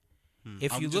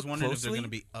 If I'm you just look wondering closely, if they're going to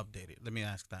be updated. Let me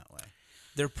ask that way.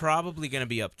 they're probably going to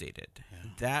be updated.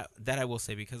 Yeah. That I will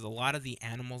say, because a lot of the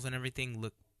animals and everything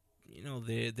look, you know,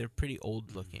 they're pretty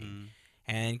old looking,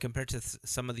 and compared to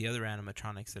some of the other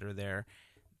animatronics that are there,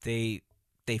 they've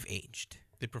aged.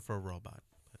 They prefer robot,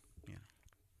 but you know.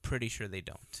 Pretty sure they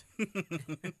don't.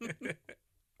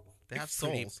 They have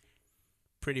souls.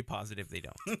 Pretty positive they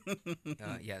don't.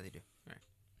 Yeah, they do. All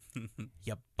right.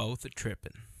 You both are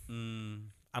tripping. Mm.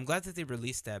 I'm glad that they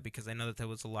released that, because I know that there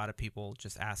was a lot of people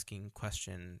just asking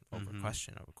question over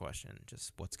question over question,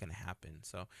 just what's going to happen.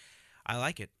 So I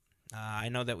like it. I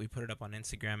know that we put it up on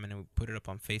Instagram and we put it up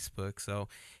on Facebook. So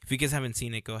if you guys haven't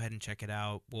seen it, go ahead and check it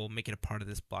out. We'll make it a part of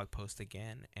this blog post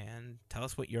again, and tell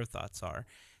us what your thoughts are.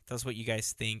 Tell us what you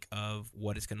guys think of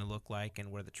what it's going to look like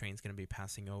and where the train's going to be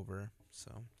passing over.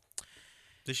 So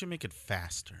They should make it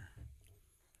faster.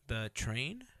 the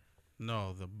train.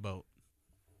 No, the boat.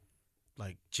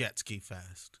 Like jet ski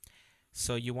fast.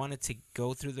 So you want it to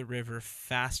go through the river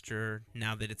faster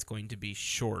now that it's going to be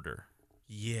shorter.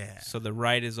 Yeah. So the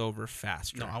ride is over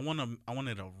faster. No, I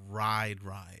wanted a ride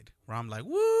where I'm like,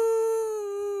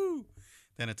 woo!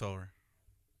 Then it's over.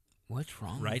 What's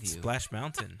wrong Right, with you? Splash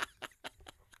Mountain.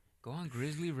 Go on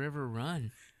Grizzly River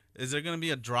Run. Is there going to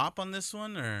be a drop on this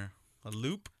one or a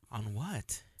loop? On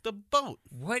what? The boat.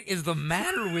 What is the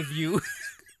matter with you?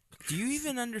 Do you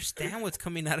even understand what's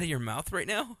coming out of your mouth right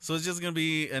now? So it's just going to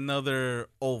be another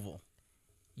oval.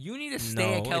 You need to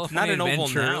stay at No, California it's not an oval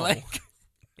Adventure. now. Like,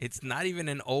 It's not even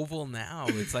an oval now.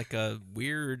 It's like a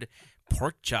weird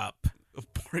pork chop. A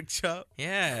pork chop?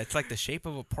 Yeah, it's like the shape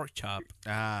of a pork chop.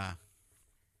 Ah.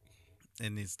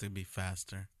 It needs to be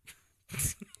faster.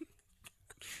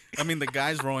 I mean, the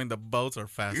guys rowing the boats are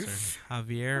faster.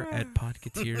 Javier at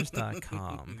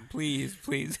podcateers.com. please.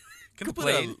 Can I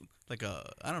put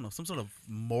I don't know, some sort of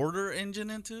mortar engine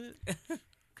into it?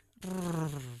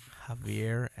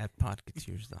 Javier at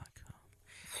podcateers.com.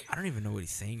 I don't even know what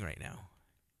he's saying right now.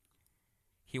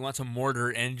 He wants a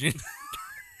mortar engine.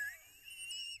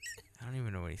 I don't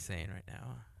even know what he's saying right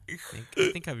now. I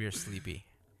think Javier's sleepy.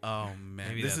 Oh, man.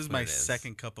 Maybe This that's is what my it is.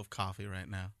 second cup of coffee right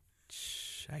now.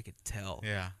 Shh, I could tell.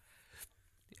 Yeah.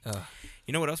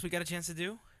 You know what else we got a chance to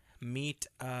do? Meet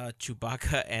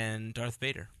Chewbacca and Darth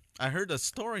Vader. I heard a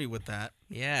story with that.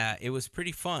 Yeah, it was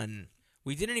pretty fun.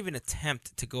 We didn't even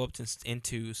attempt to go up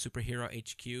into Superhero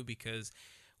HQ because,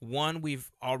 one, we've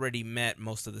already met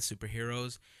most of the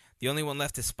superheroes. The only one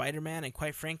left is Spider-Man, and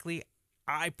quite frankly,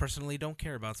 I personally don't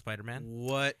care about Spider-Man.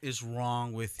 What is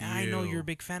wrong with you? I know you're a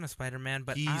big fan of Spider-Man,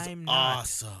 but He's I'm not.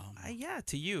 awesome. Yeah,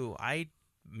 to you.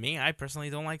 I personally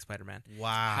don't like Spider-Man. Wow.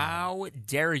 How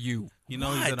dare you? You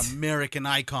know he's What? an American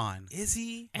icon. Is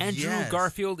he? Andrew Yes.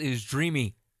 Garfield is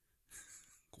dreamy.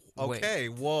 Okay,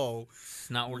 whoa. It's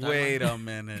not what we're Wait talking about.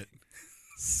 a minute.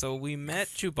 So we met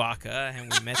Chewbacca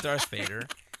and we met Darth Vader.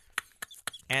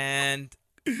 And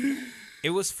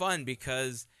it was fun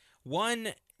because, one,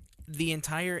 the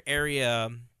entire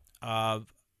area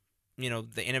of,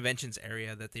 the Interventions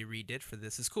area that they redid for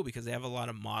this is cool because they have a lot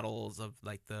of models of,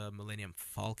 like, the Millennium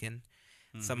Falcon,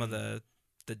 some of the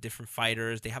different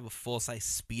fighters. They have a full-size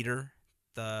speeder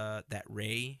that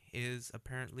Rey is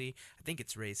apparently. I think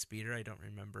it's Rey's speeder. I don't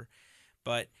remember.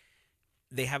 But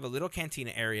they have a little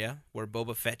cantina area where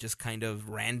Boba Fett just kind of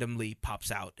randomly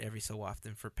pops out every so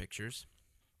often for pictures.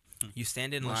 You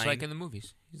stand in Much line. like in the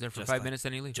movies. He's there for Just 5 like- minutes,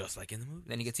 then he leaves. just like in the movie.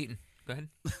 Then he gets eaten. Go ahead.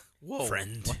 Whoa.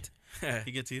 Friend. What?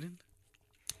 He gets eaten?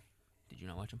 Did you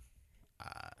not watch him?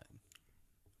 Uh,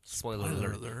 Spoiler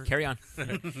Spoiler alert. alert. Carry on.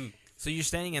 So you're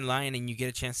standing in line and you get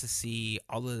a chance to see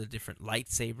all of the different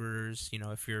lightsabers.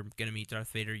 If you're going to meet Darth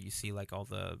Vader, you see like all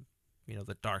the,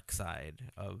 the dark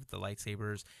side of the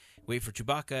lightsabers. Wait for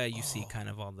Chewbacca, you see kind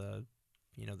of all the,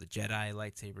 the Jedi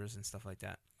lightsabers and stuff like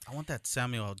that. I want that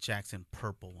Samuel L. Jackson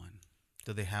purple one.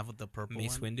 Do they have the purple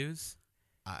Mace one? Windu's?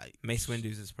 I Mace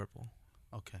Windu's is purple.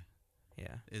 Okay.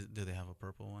 Yeah, Do they have a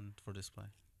purple one for display?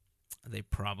 they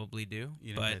probably do.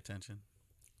 You didn't pay But, attention.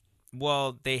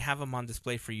 well, they have them on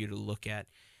display for you to look at.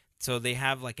 So they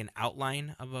have like an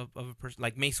outline of a person.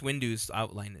 Like Mace Windu's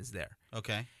outline is there.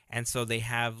 Okay. And so they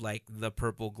have like the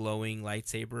purple glowing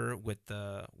lightsaber with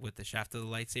the shaft of the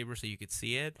lightsaber so you could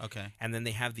see it. Okay. And then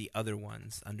they have the other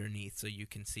ones underneath so you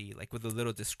can see like with a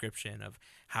little description of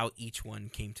how each one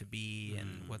came to be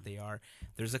and what they are.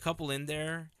 There's a couple in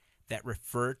there that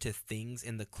refer to things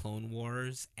in the Clone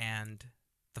Wars and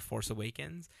The Force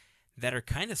Awakens that are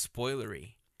kind of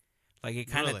spoilery. Like it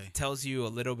kind of Really? tells you a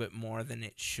little bit more than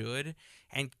it should.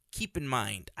 And keep in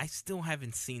mind, I still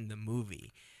haven't seen the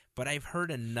movie. But I've heard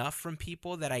enough from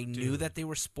people that I knew Dude. that they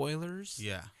were spoilers.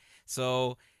 Yeah.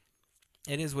 So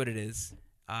it is what it is.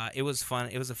 It was fun.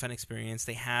 It was a fun experience.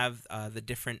 They have the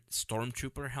different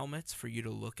Stormtrooper helmets for you to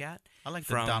look at. I like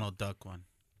the From- Donald Duck one.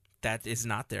 That is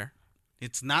not there.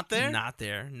 It's not there? Not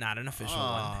there. Not an official one.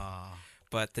 Ah.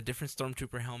 But the different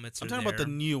Stormtrooper helmets I'm are talking there. about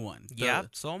the new one. Yeah,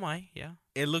 so am I. Yeah.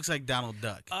 It looks like Donald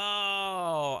Duck.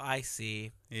 Oh, I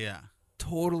see. Yeah.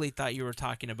 Totally thought you were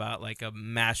talking about like a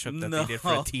mashup that No. they did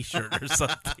for a T-shirt or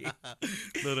something.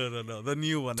 No. The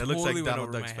new one. It looks Totally like went Donald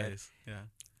over my Duck's head. face. Yeah.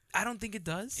 I don't think it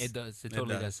does. It does. It It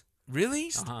totally does. does.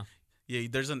 Really? Uh-huh. Yeah,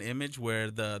 there's an image where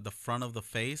the front of the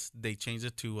face, they changed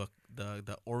it to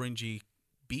the orangey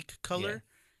beak color.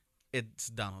 It's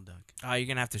Donald Duck. Oh, you're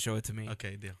gonna have to show it to me.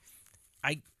 Okay, deal.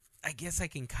 I guess I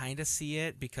can kind of see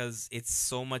it because it's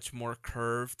so much more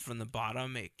curved from the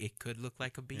bottom. It could look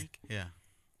like a beak. Yeah.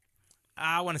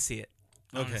 I want to see it.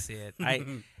 I want Okay. to see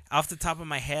it. Off the top of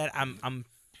my head, I'm.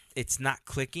 It's not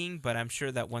clicking, but I'm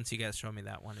sure that once you guys show me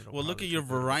that one, it'll. Well, look probably at your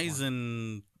click a little more.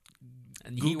 Verizon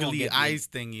And he won't googly get eyes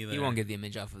thingy there. You won't get the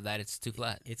image off of that. It's too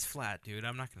flat. It's flat, dude.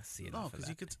 I'm not gonna see it. No, off of because that.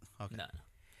 you could. Okay.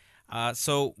 No.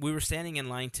 So we were standing in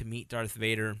line to meet Darth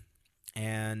Vader,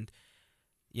 and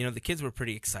the kids were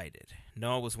pretty excited.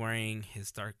 Noah was wearing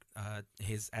his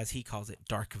his as he calls it,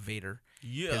 Dark Vader,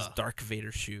 Yeah. his Dark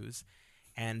Vader shoes,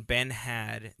 and Ben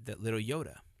had the little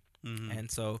Yoda, Mhm.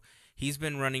 and so he's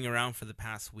been running around for the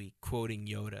past week quoting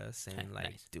Yoda, saying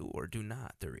like, Nice. "Do or do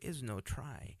not. There is no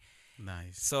try."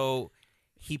 Nice. So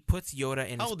he puts Yoda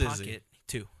in How his old is he? pocket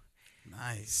too.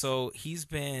 Nice. So he's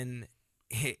been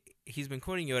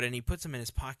quoting Yoda, and he puts him in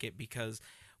his pocket because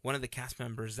one of the cast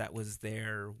members that was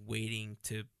there waiting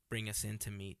to bring us in to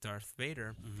meet Darth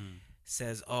Vader Mhm.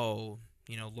 says, "Oh,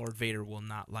 Lord Vader will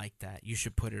not like that. You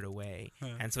should put it away."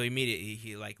 And so immediately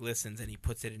he like listens and he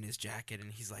puts it in his jacket,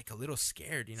 and he's like a little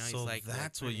scared. So he's like,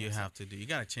 that's what you have to do. You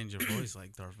got to change your voice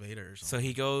like Darth Vader or something. So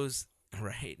he goes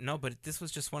right. No, but this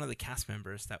was just one of the cast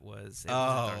members that was. It wasn't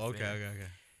Oh, Darth okay, Vader. okay.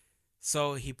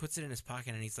 So he puts it in his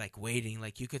pocket and he's like waiting.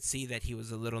 Like you could see that he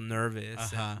was a little nervous.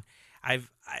 Uh-huh. And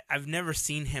I've never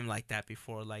seen him like that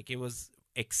before. Like it was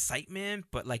excitement,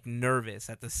 but like nervous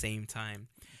at the same time.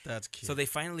 That's cute. So they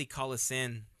finally call us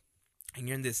in, and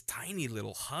you're in this tiny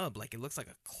little hub. Like it looks like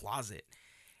a closet.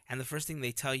 And the first thing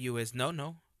they tell you is,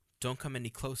 no, don't come any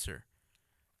closer.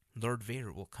 Lord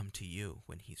Vader will come to you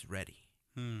when he's ready.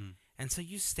 And so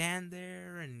you stand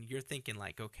there and you're thinking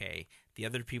like, okay, the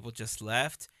other people just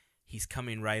left. He's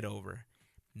coming right over.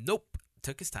 Nope.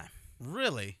 Took his time.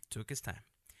 Really? Took his time.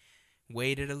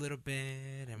 Waited a little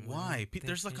bit. And Why?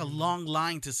 There's like a thinking- long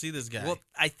line to see this guy. Well,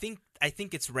 I think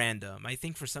it's random. I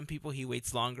think for some people he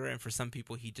waits longer, and for some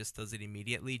people he just does it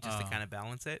immediately just to Oh. kind of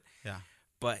balance it. Yeah.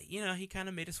 But, you know, he kind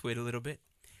of made us wait a little bit.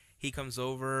 He comes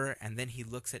over, and then he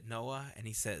looks at Noah, and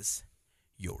he says,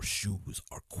 "Your shoes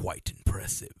are quite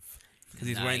impressive." Because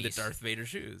he's wearing the Nice. Darth Vader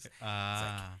shoes.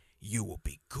 Ah. "You will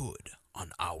be good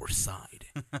on our side.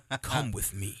 Come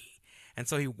with me." And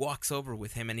so he walks over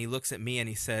with him, and he looks at me, and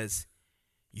he says,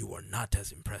 "You are not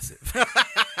as impressive."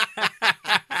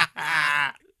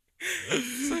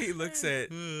 So he looks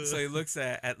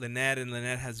at Lynette, and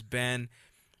Lynette has Ben,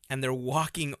 and they're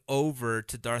walking over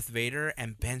to Darth Vader,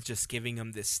 and Ben's just giving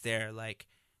him this stare like,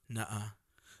 "Nuh-uh.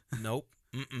 Nope.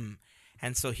 Mm-mm."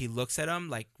 And so he looks at him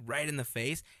like right in the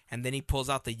face, and then he pulls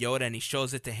out the Yoda and he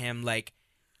shows it to him like,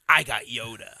 "I got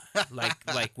Yoda."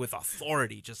 like with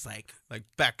authority, just like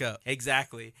back up.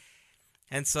 exactly.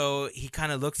 And so he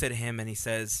kind of looks at him and he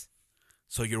says,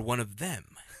 "So you're one of them.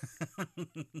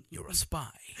 You're a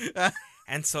spy."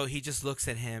 And so he just looks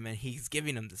at him, and he's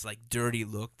giving him this like dirty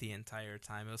look the entire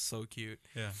time. It was so cute.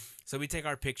 Yeah. So we take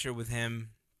our picture with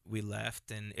him. We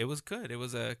left, and it was good. It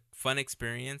was a fun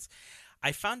experience.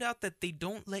 I found out that they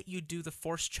don't let you do the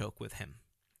force choke with him.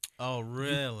 Oh,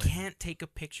 really? You can't take a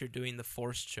picture doing the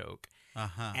force choke.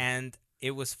 Uh-huh. And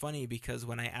it was funny because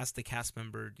when I asked the cast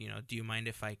member, you know, "Do you mind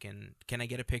if I can I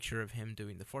get a picture of him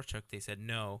doing the force choke?" They said,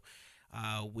 "No.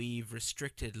 We've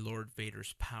restricted Lord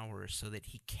Vader's powers so that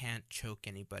he can't choke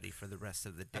anybody for the rest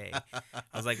of the day."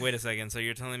 I was like, wait a second. So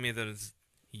you're telling me that it's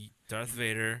Darth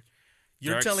Vader,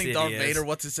 You're Darth telling Darth Sidious, Vader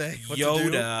what to say? What to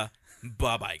do? Yoda,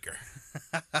 Bob Iger.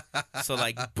 So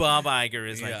like Bob Iger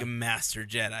is like Yeah. a master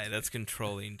Jedi that's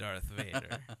controlling Darth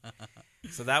Vader.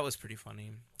 So that was pretty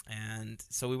funny. And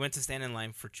so we went to stand in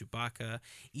line for Chewbacca.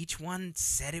 Each one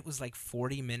said it was like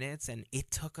 40 minutes, and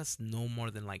it took us no more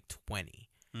than like 20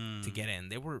 to get in.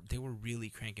 They were really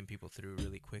cranking people through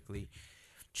really quickly.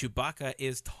 Chewbacca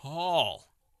is tall,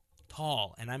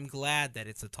 and I'm glad that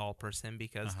it's a tall person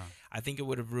because I think it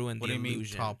would have ruined What the do you mean,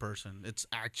 illusion. tall person? It's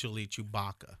actually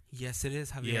Chewbacca. Yes, it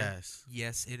is, Javier. Yes.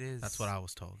 Yes, it is. That's what I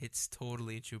was told. It's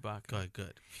totally Chewbacca. Good,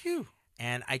 good. Phew.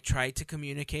 And I tried to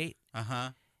communicate. Uh-huh.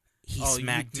 He Oh,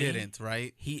 smacked you me. didn't,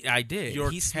 right? I did. Your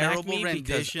he smacked terrible me because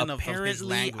rendition of his apparently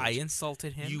language. I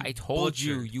insulted him. You I told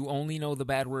you, butchered. you only know the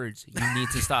bad words. You need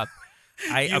to stop.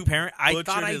 I You thought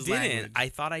butchered I his didn't. language. I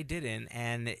thought I didn't,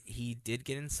 and he did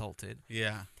get insulted.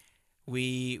 Yeah.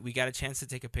 We got a chance to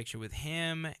take a picture with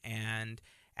him, and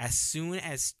as soon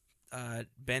as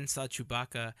Ben saw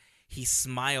Chewbacca, he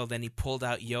smiled and he pulled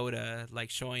out Yoda, like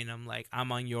showing him like, "I'm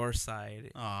on your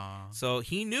side." Aw. So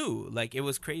he knew, like, it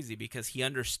was crazy because he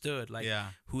understood like Yeah.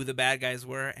 who the bad guys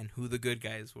were and who the good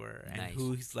guys were, and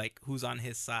Nice. who's on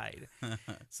his side.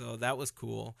 So that was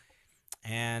cool.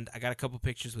 And I got a couple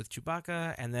pictures with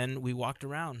Chewbacca, and then we walked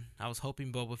around. I was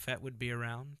hoping Boba Fett would be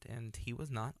around, and he was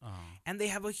not. Aw. And they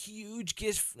have a huge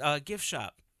gift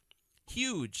shop.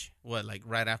 Huge. What, like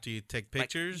right after you take Like,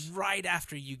 pictures? right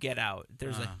after you get out,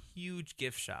 there's a Ah. huge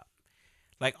gift shop.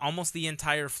 Like almost the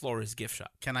entire floor is gift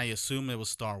shop. Can I assume it was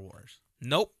Star Wars?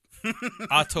 Nope.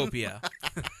 Autopia.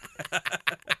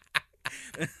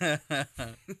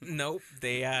 Nope.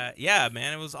 They yeah,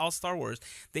 man, it was all Star Wars.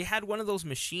 They had one of those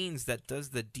machines that does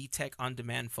the DTEC on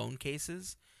demand phone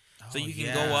cases. So Oh, you can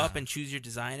yeah. go up and choose your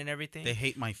design and everything. They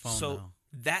hate my phone, so though.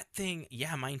 that thing,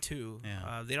 yeah, mine too.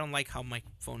 Yeah. They don't like how my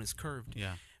phone is curved.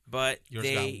 Yeah. But Yours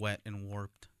they got wet and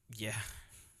warped. yeah.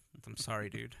 I'm sorry,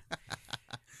 dude.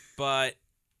 But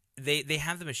they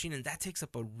have the machine, and that takes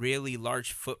up a really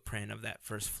large footprint of that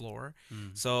first floor.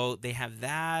 So they have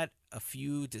that, a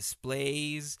few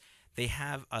displays. They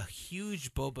have a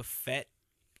huge Boba Fett,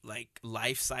 like,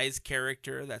 life-size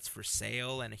character that's for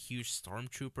sale, and a huge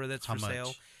stormtrooper that's How for much?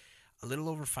 sale. A little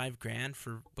over $5,000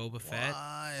 for Boba Fett,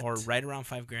 or What? right around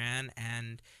 $5,000,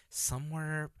 and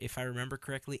somewhere, if I remember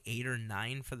correctly, 8 or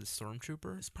 9 for the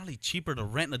stormtrooper. It's probably cheaper to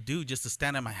rent a dude just to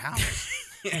stand at my house.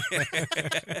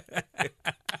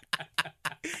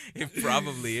 It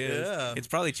probably is. Yeah. It's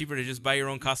probably cheaper to just buy your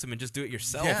own costume and just do it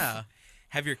yourself. Yeah.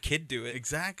 Have your kid do it.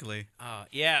 Exactly.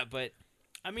 Yeah, but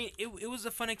I mean, it was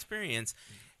a fun experience.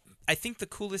 I think the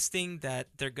coolest thing that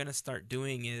they're going to start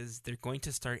doing is they're going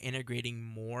to start integrating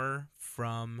more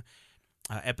from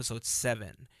episode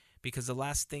 7. Because the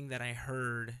last thing that I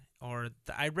heard,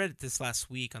 I read this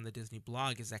last week on the Disney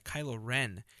blog, is that Kylo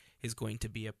Ren is going to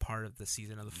be a part of the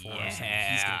season of the Force. And he's going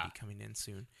Yeah. to be coming in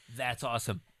soon. That's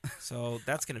awesome. So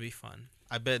that's going to be fun.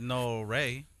 I bet no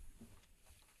Ray.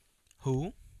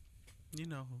 Who? You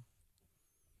know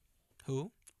who.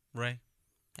 Who? Ray.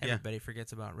 Yeah. Everybody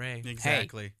forgets about Ray.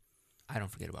 Exactly. I don't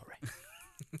forget about Ray.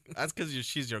 That's because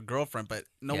she's your girlfriend, but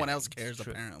no Yeah, one else it's cares,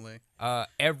 true. apparently.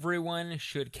 Everyone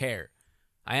should care.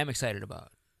 I am excited about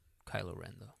Kylo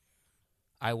Ren, though.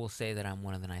 I will say that I'm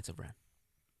one of the Knights of Ren.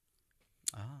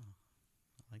 Oh.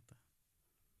 like that.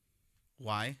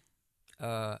 Why?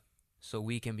 So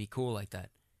we can be cool like that.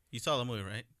 You saw the movie,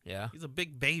 right? Yeah. He's a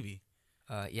big baby.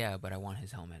 Yeah, but I want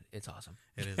his helmet. It's awesome.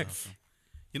 It is awesome.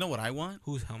 You know what I want?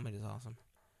 Whose helmet is awesome?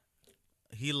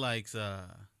 He likes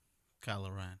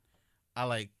Kylo Ren. I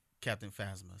like Captain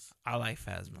Phasma's. I like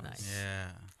Phasma. Nice.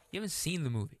 Yeah. You haven't seen the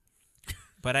movie.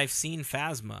 But I've seen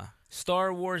Phasma.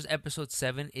 Star Wars Episode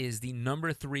 7 is the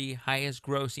number 3 highest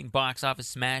grossing box office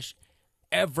smash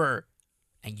ever.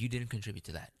 And you didn't contribute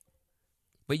to that.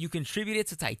 But you contributed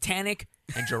to Titanic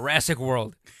and Jurassic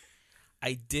World.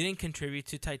 I didn't contribute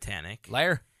to Titanic,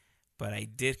 Liar. but I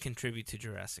did contribute to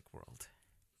Jurassic World.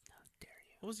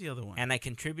 What was the other one? And I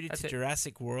contributed That's to it.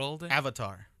 Jurassic World.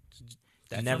 Avatar.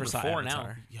 That's never number saw 4 now.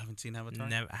 Avatar. You haven't seen Avatar?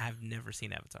 I have never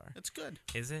seen Avatar. It's good.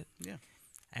 Is it? Yeah.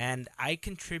 And I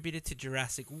contributed to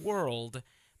Jurassic World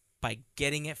by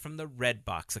getting it from the Red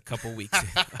Box a couple weeks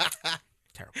ago.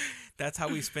 Terrible. That's how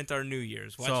we spent our New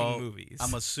Year's, watching So, movies.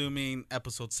 I'm assuming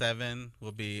episode 7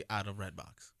 will be out of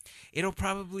Redbox. It'll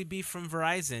probably be from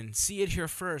Verizon. See it here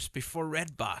first before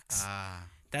Redbox. Ah,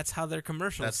 That's how their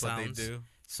commercial that's sounds. what they do.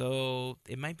 So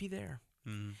it might be there.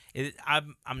 Mm.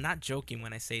 I'm not joking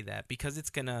when I say that because it's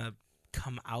gonna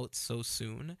come out so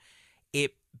soon.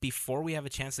 Before we have a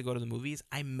chance to go to the movies,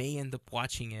 I may end up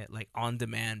watching it like on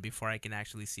demand before I can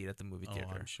actually see it at the movie Oh, theater.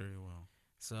 I'm sure you will.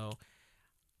 So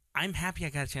I'm happy I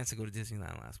got a chance to go to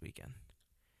Disneyland last weekend.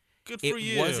 Good for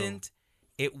you.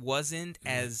 It wasn't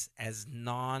as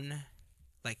non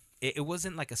like it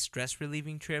wasn't like a stress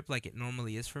relieving trip like it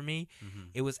normally is for me.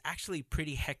 Mhm. It was actually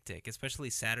pretty hectic, especially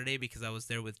Saturday because I was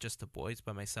there with just the boys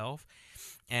by myself.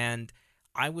 And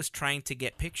I was trying to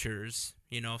get pictures,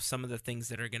 of some of the things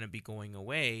that are going to be going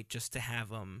away just to have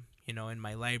them, in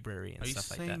my library and Are you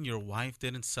stuff like saying that. your wife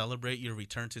didn't celebrate your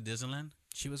return to Disneyland?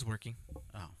 She was working.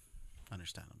 Oh,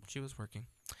 understandable. She was working.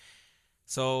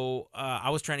 So I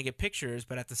was trying to get pictures,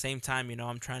 but at the same time,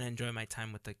 I'm trying to enjoy my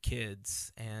time with the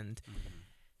kids. And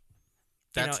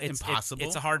That's it's impossible.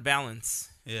 It's a hard balance.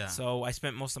 Yeah. So I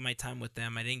spent most of my time with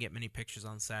them. I didn't get many pictures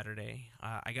on Saturday.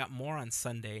 I got more on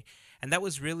Sunday. And that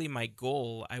was really my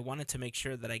goal. I wanted to make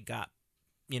sure that I got,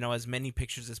 as many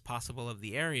pictures as possible of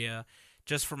the area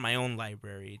just for my own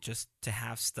library, just to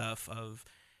have stuff of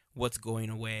what's going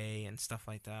away and stuff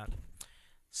like that.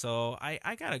 So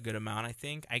I got a good amount, I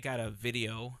think. I got a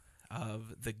video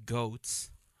of the goats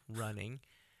running.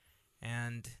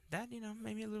 And that,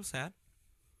 made me a little sad.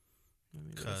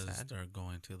 Because they're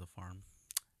going to the farm.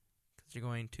 Because you're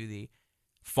going to the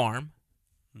farm,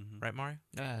 Mm-hmm. right, Mario?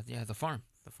 Yeah, the farm.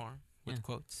 The farm with Yeah.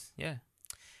 quotes. Yeah.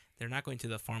 They're not going to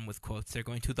the farm with quotes. They're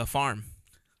going to the farm.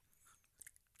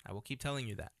 I will keep telling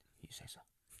you that. You say so.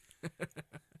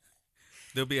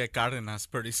 They'll be at Cardenas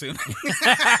pretty soon.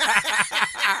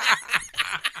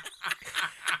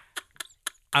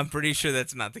 I'm pretty sure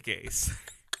that's not the case.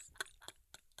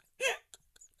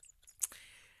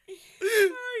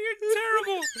 Oh, you're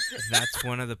terrible. That's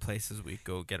one of the places we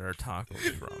go get our tacos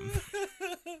from.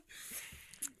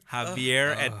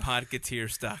 Javier at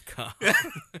podcateers.com.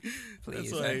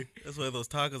 Please. That's why those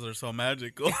tacos are so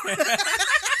magical.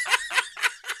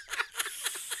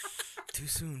 Too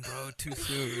soon, bro. Too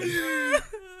soon.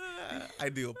 I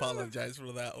do apologize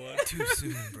for that one. Too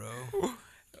soon, bro.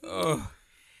 Oh.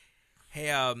 Hey,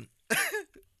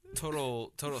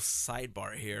 total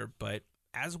sidebar here, but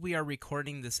as we are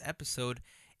recording this episode,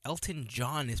 Elton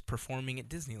John is performing at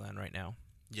Disneyland right now.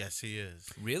 Yes, he is.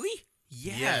 Really?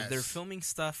 Yeah, Yes. they're filming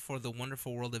stuff for the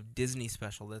Wonderful World of Disney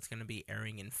special that's going to be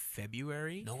airing in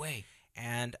February. No way.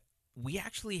 And we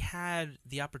actually had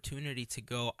the opportunity to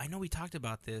go. I know we talked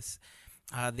about this.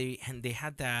 They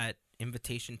had that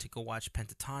invitation to go watch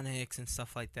Pentatonics and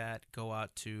stuff like that. Go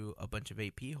out to a bunch of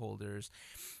AP holders,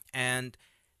 and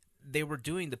they were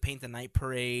doing the Paint the Night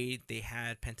parade. They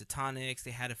had Pentatonics.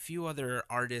 They had a few other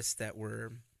artists that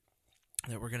were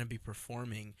going to be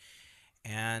performing.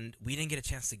 And we didn't get a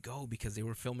chance to go because they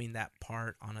were filming that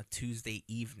part on a Tuesday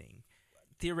evening.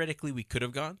 Theoretically, we could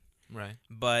have gone. Right.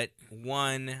 But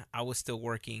one, I was still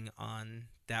working on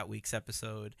that week's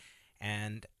episode.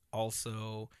 And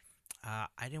also, I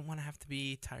didn't want to have to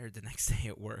be tired the next day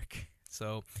at work.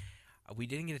 So we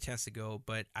didn't get a chance to go.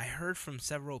 But I heard from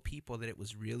several people that it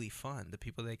was really fun. The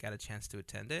people that got a chance to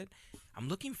attend it. I'm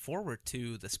looking forward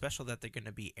to the special that they're going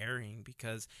to be airing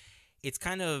because it's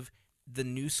kind of the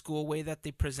new school way that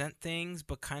they present things,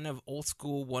 but kind of old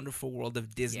school Wonderful World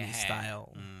of Disney Yeah.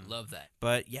 style. Love that.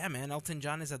 But yeah, man, Elton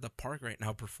John is at the park right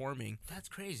now performing. That's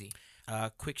crazy.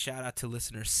 Quick shout out to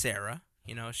listener Sarah.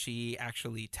 She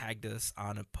actually tagged us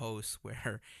on a post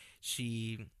where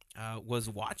she was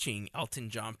watching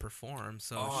Elton John perform.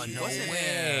 So Oh, she no wasn't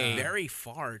way. very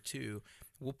far too.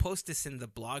 We'll post this in the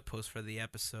blog post for the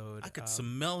episode. I could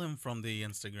smell him from the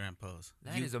Instagram post.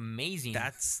 That is amazing.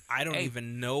 I don't Hey,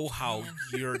 even know how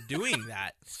you're doing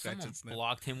that. Someone snip.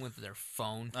 blocked him with their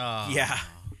phone. Yeah.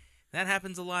 That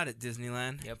happens a lot at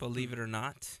Disneyland. Yep. Believe it or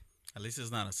not. At least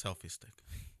it's not a selfie stick.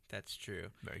 That's true.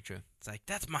 Very true. It's like,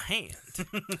 that's my hand.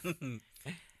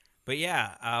 But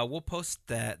yeah, we'll post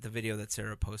the video that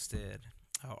Sarah posted,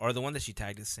 or the one that she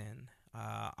tagged us in,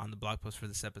 on the blog post for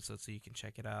this episode, so you can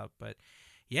check it out. But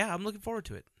yeah, I'm looking forward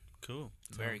to it. Cool.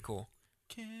 Very cool.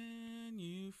 Can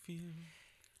you feel?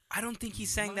 I don't think he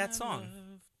sang that song.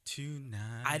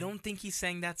 Tonight. I don't think he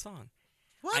sang that song.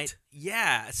 What?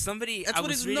 Somebody. That's what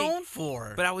he's known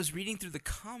for. But I was reading through the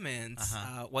comments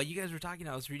Uh-huh. while you guys were talking.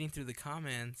 I was reading through the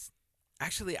comments.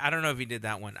 Actually, I don't know if he did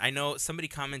that one. I know somebody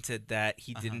commented that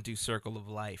he didn't do Circle of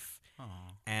Life,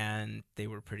 and they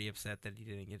were pretty upset that he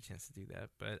didn't get a chance to do that.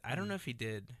 But I don't know if he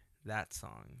did that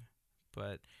song.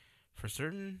 But for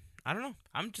certain, I don't know.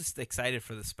 I'm just excited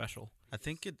for the special. I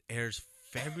think it airs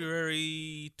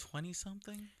February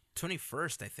 20-something.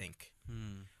 21st, I think. We'll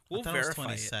We'll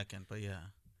verify it. 22nd, but yeah.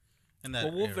 In that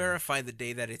Well, we'll area. verify the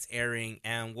day that it's airing,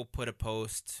 and we'll put a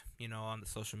post, on the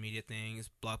social media things,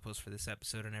 blog post for this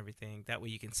episode and everything. That way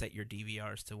you can set your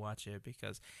DVRs to watch it,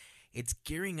 because it's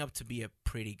gearing up to be a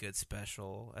pretty good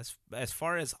special. As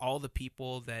far as all the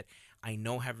people that I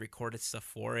know have recorded stuff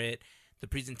for it, the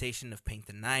presentation of Paint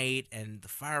the Night and the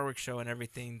fireworks show and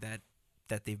everything that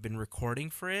they've been recording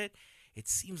for it, it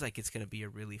seems like it's going to be a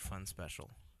really fun special.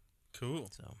 Cool.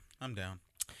 So I'm down.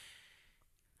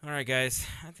 all right, guys.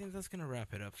 I think that's going to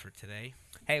wrap it up for today.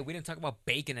 Hey, we didn't talk about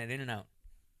bacon at In-N-Out.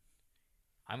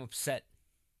 I'm upset.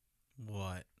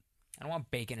 What? I don't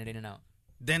want bacon at In-N-Out.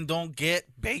 Then don't get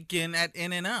bacon at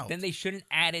In-N-Out. Then they shouldn't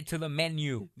add it to the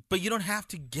menu. But you don't have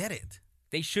to get it.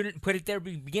 They shouldn't put it there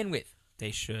to begin with.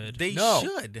 They should. They No.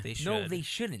 should. They should. No, they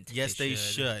shouldn't. Yes, They they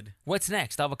should. should. What's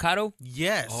next? Avocado?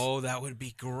 Yes. Oh, that would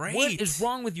be great. What is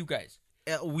wrong with you guys?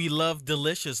 We love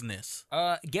deliciousness.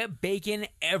 Get bacon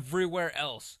everywhere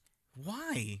else.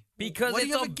 Why? Because What do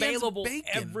it's you have against available bacon?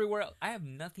 everywhere else. I have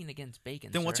nothing against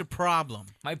bacon. Then what's sir. your problem?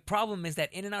 My problem is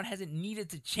that In-N-Out hasn't needed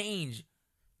to change.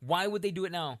 Why would they do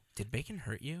it now? Did bacon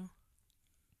hurt you?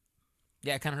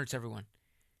 Yeah, it kind of hurts everyone.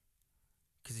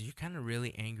 Because you're kind of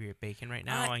really angry at bacon right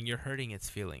now, and you're hurting its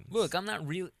feelings. Look, I'm not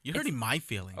really... You're hurting my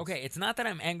feelings. Okay, it's not that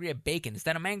I'm angry at bacon. It's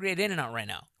that I'm angry at In-N-Out right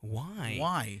now. Why?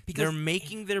 Why? Because They're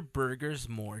making their burgers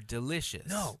more delicious.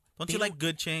 No. Don't They you like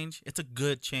good change? It's a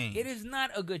good change. It is not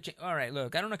a good change. All right,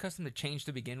 look, I don't accustomed to change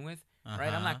to begin with, right?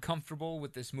 I'm Uh-huh. not comfortable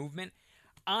with this movement.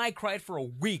 I cried for a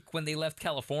week when they left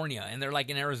California, and they're like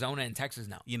in Arizona and Texas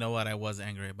now. You know what? I was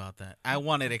angry about that. I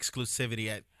wanted exclusivity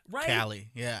at Right? Cali.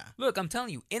 Yeah. Look, I'm telling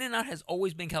you, In-N-Out has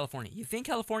always been California. You think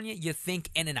California, you think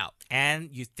In-N-Out. And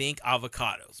you think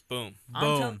avocados. Boom.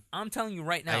 Boom. I'm telling you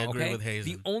right now, I agree okay? with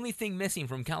Hazen. The only thing missing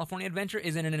from California Adventure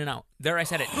is an In-N-Out. There, I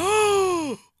said it.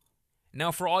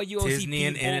 Now, for all you OC Disney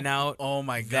and people, In-N-Out. Oh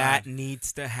my God. That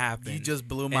needs to happen. You just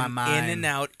blew my An mind.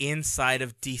 In-N-Out inside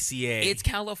of DCA. it's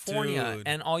California, Dude.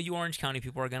 and all you Orange County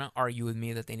people are gonna argue with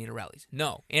me that they need a rallies.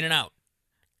 No, In-N-Out.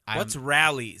 What's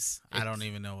rallies? I don't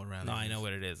even know what rally. No, I know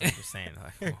what it is. I'm just saying.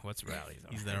 Like, what's rallies?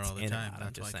 He's there It's all the In-N-Out. time. I'm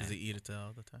That's why, just because he saying. eat it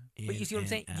all the time. But you see what I'm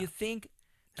saying? In-N-Out. You think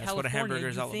That's what a California, hamburger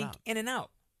is you all think about.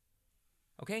 In-N-Out.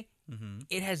 Okay? Mm-hmm.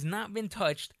 It has not been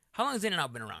touched. How long has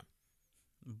In-N-Out been around?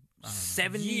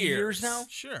 70 Years. years now?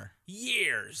 Sure.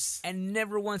 Years. And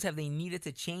never once have they needed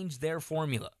to change their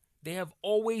formula. They have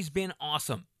always been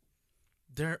awesome.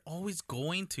 They're always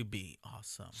going to be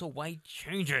awesome. So why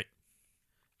change it?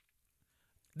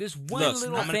 This one Look,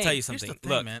 little I'm thing. going to tell you Here's something. the thing,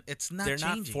 Look, man. It's not they're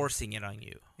changing. not forcing it on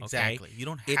you. Okay? Exactly. You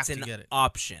don't have It's to an get it.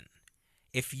 option.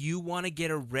 If you want to get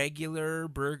a regular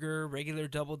burger, regular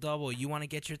double, you want to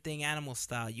get your thing animal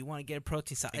style, you want to get a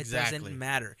protein style, it Exactly. doesn't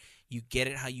matter. You get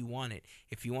it how you want it.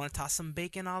 If you want to toss some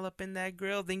bacon all up in that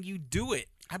grill, then you do it.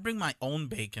 I bring my own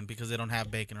bacon because they don't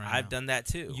have bacon right now. I've done that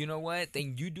too. You know what?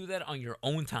 Then you do that on your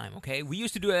own time, okay? We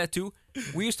used to do that too.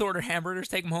 We used to order hamburgers,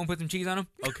 take them home, put some cheese on them.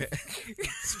 Okay.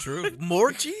 It's true.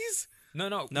 More cheese? No.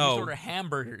 We used No. to order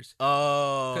hamburgers.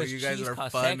 Oh, 'Cause you guys cheese are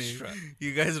costs funny. extra.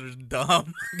 You guys are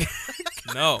dumb.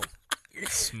 No.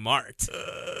 Smart.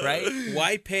 Right?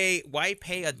 Why pay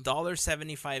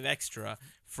 $1.75 extra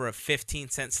for a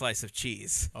 15-cent slice of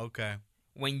cheese? Okay.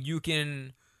 When you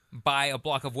can buy a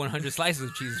block of 100 slices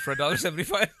of cheese for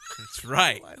 $1.75. That's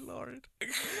right. My lord.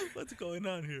 What's going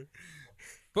on here?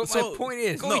 But So, my point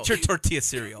is, Go eat your tortilla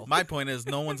cereal. My point is,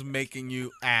 no one's making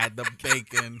you add the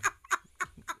bacon.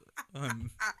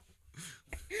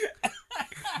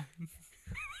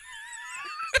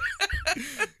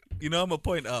 You know, I'm a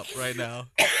point up right now.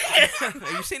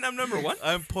 Are you saying I'm number one?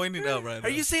 I'm pointing up right now.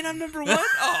 Are you saying I'm number one?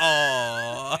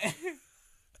 Oh.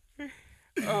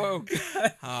 Oh,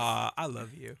 God. I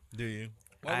love you. Do you?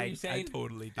 What were you saying? I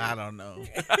totally do. I don't know.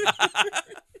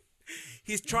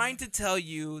 He's trying to tell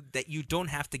you that you don't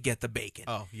have to get the bacon.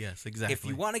 Oh, yes, exactly. If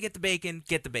you want to get the bacon,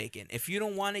 get the bacon. If you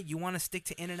don't want it, you want to stick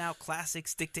to In-N-Out Classic,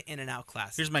 stick to In-N-Out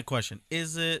Classic. Here's my question.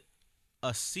 Is it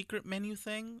a secret menu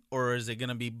thing, or is it going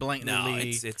to be blatantly... No,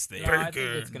 it's there. No, I think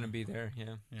it's gonna be there.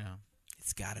 Yeah. Yeah.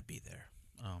 It's got to be there.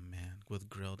 Oh, man. With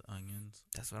grilled onions.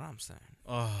 That's what I'm saying.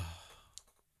 Oh.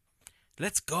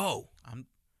 Let's go.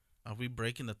 Are we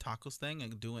breaking the tacos thing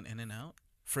and doing In-N-Out?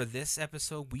 For this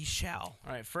episode, we shall.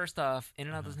 All right. First off,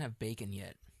 In-N-Out doesn't have bacon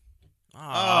yet. Oh.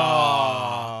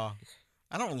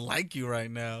 I don't like you right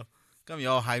now. Got me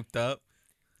all hyped up.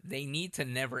 They need to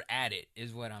never add it,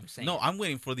 is what I'm saying. No, I'm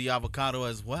waiting for the avocado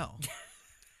as well.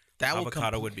 That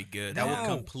Avocado would be good. That No. would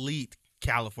complete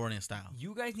California style.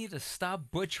 You guys need to stop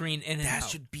butchering In-N-Out. That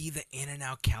should be the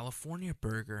In-N-Out California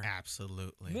burger.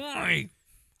 Absolutely. Why?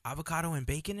 Avocado and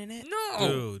bacon in it? No.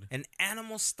 Dude. An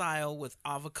animal style with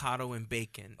avocado and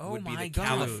bacon Oh would be my the God.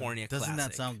 California Doesn't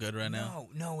classic. that sound good right now?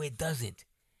 No, it doesn't.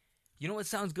 You know what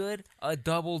sounds good? A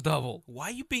double-double. Why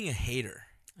are you being a hater?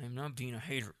 I'm not being a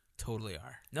hater. Totally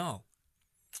are. No.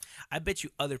 I bet you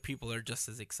other people are just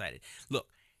as excited. Look,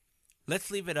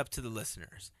 let's leave it up to the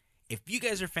listeners. If you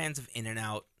guys are fans of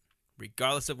In-N-Out,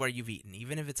 regardless of where you've eaten,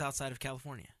 even if it's outside of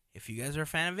California, if you guys are a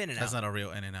fan of In-N-Out, That's not a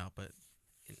real In-N-Out, but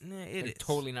it is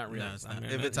Totally not real. no, it's I not.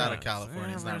 mean, If it's it out of is.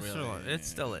 California, it's not It real. It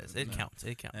still is. It No. counts.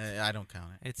 It counts. I don't count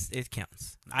it. It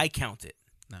counts. I count it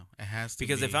No, it has to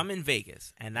because be. if I'm in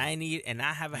Vegas and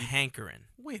I have a hankering,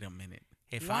 Wait a minute.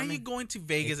 if Why I'm are you in- going to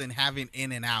Vegas and having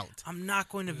In-N-Out? I'm not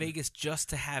going to Vegas just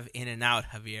to have In-N-Out,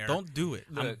 Javier. Don't do it.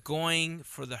 I'm Look. going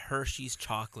for the Hershey's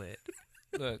chocolate.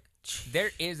 Look,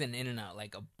 there is an In-N-Out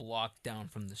like a block down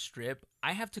from the strip.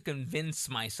 I have to convince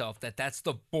myself that that's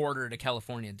the border to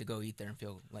California to go eat there and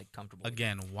feel like comfortable.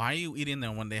 Again, why are you eating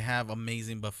there when they have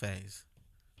amazing buffets?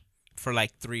 For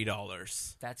like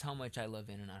 $3. That's how much I love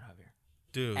In-N-Out, Javier.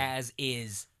 Dude, As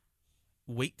is.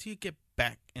 wait till you get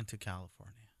back into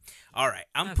California. All right,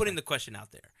 I'm That's putting fine. the question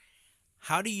out there.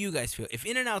 How do you guys feel if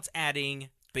In-N-Out's adding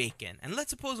bacon, and let's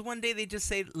suppose one day they just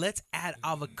say let's add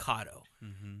avocado,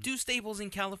 do staples in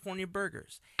California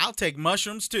burgers? I'll take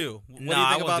mushrooms too. What do you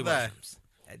I think won't about do that?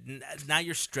 mushrooms. Now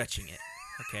you're stretching it.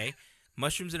 Okay,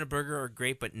 mushrooms in a burger are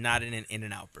great, but not in an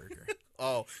In-N-Out burger.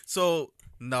 Oh, so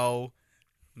no.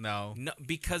 No,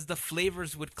 because the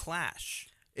flavors would clash.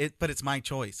 But it's my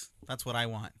choice. That's what I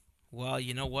want. Well,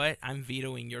 you know what? I'm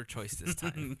vetoing your choice this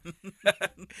time.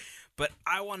 But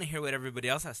I want to hear what everybody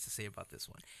else has to say about this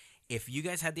one. If you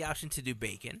guys had the option to do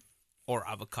bacon or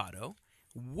avocado,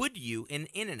 would you in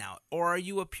In-N-Out? Or are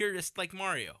you a purist like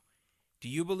Mario? Do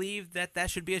you believe that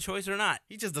should be a choice or not?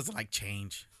 He just doesn't like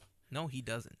change. No, he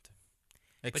doesn't.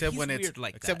 Except he's when it's weird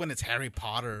like except that. when it's Harry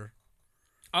Potter.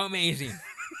 Amazing.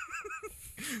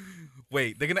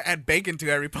 Wait, they're gonna add bacon to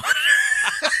Harry Potter.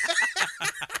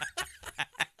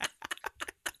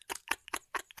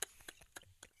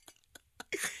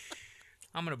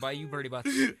 I'm going to buy you Birdie Bots.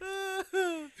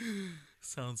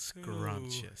 Sounds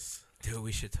scrumptious. Dude,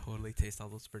 we should totally taste all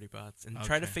those Birdie Bots and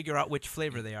try to Okay. figure out which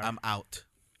flavor they are. I'm out.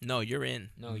 No, you're in.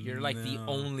 No, you're like the No.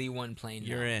 only one playing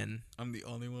You're now. in. I'm the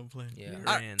only one playing. Yeah.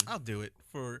 You're in. I'll do it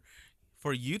for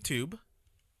YouTube.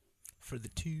 For the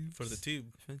tubes. For the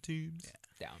tube. For the tubes.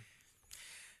 Down.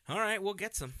 All right, we'll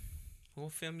get some. We'll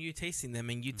film you tasting them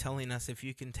and you telling us if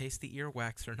you can taste the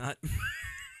earwax or not.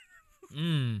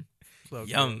 Mmm.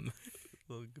 Yum.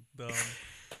 So dumb.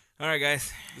 All right,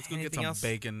 guys. Let's go get Anything some else?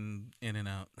 bacon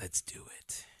In-N-Out. Let's do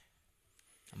it.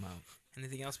 I'm out.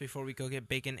 Anything else before we go get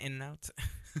bacon in and out?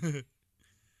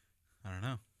 I don't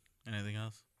know. Anything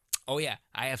else? Oh, yeah.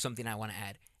 I have something I want to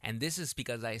add. And this is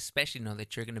because I especially know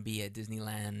that you're going to be at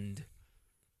Disneyland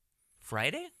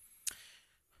Friday?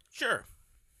 Sure.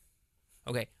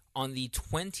 Okay. On the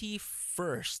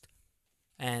 21st,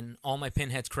 and all my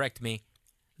pinheads correct me,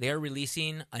 they are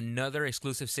releasing another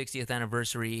exclusive 60th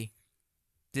anniversary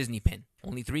Disney pin.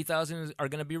 Only 3,000 are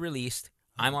going to be released.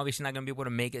 I'm obviously not going to be able to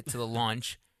make it to the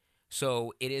launch.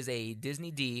 So it is a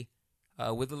Disney D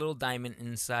with a little diamond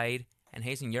inside. And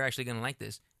Hasten, you're actually going to like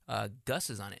this. Gus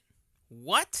is on it.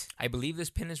 What? I believe this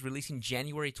pin is releasing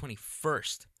January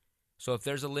 21st. So if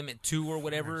there's a limit 2 or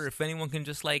whatever, if anyone can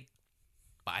just like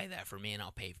buy that for me and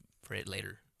I'll pay for it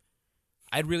later.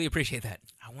 I'd really appreciate that.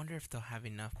 I wonder if they'll have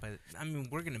enough. I mean,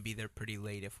 we're going to be there pretty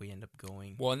late if we end up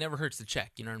going. Well, it never hurts to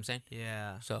check. You know what I'm saying?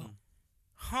 Yeah. So,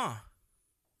 Huh.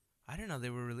 I didn't know they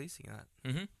were releasing that.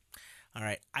 mhm. All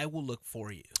right. I will look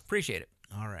for you. Appreciate it.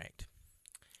 All right.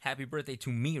 Happy birthday to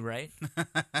me, right?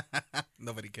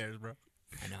 Nobody cares, bro.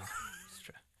 I know. It's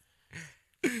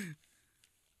true.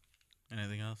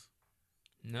 Anything else?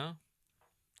 No?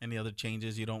 Any other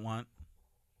changes you don't want?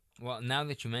 Well, now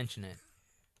that you mention it,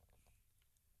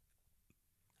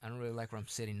 I don't really like where I'm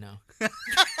sitting now.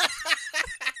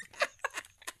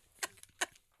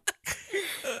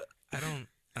 I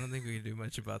don't think we can do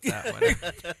much about that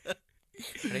one.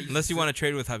 Unless you want to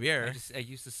trade with Javier. I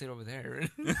used to sit over there.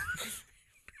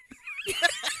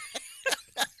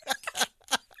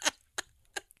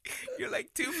 You're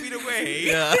like 2 feet away.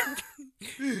 Yeah.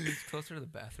 It's closer to the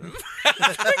bathroom.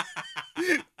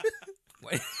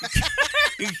 What?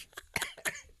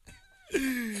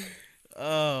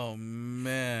 Oh,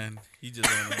 man. You just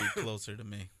want to be closer to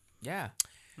me. Yeah,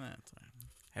 That's all right.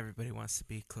 Everybody wants to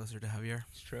be closer to Javier.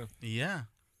 it's true. Yeah.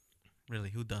 Really,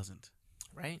 who doesn't?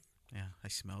 Right? Yeah, I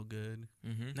smell good.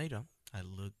 Mm-hmm. No, you don't. I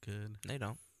look good. No, you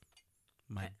don't.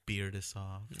 My beard is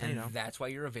soft. No, you And don't. that's why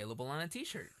you're available on a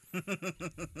t-shirt.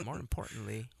 More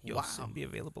importantly, you'll Wow. soon be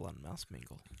available on Mouse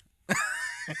Mingle.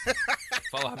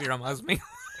 Follow Javier on Mouse Mingle.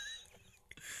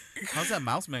 How's that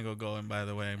mouse mango going, by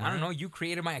the way? I don't know. You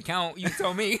created my account. You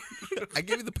tell me. I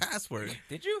gave you the password.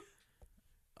 Did you?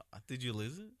 Did you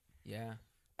lose it? Yeah.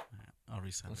 I'll Well,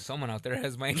 resend someone out there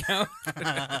has my account.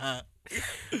 it.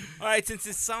 All right, since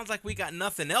it sounds like we got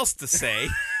nothing else to say,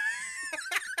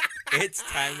 it's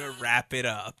time to wrap it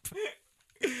up.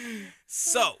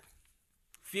 So,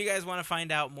 if you guys want to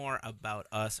find out more about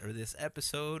us or this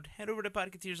episode, head over to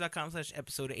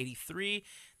podcateers.com/episode 83.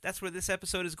 That's where this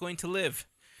episode is going to live.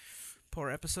 Poor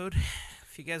episode.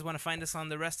 If you guys want to find us on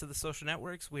the rest of the social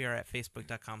networks, we are at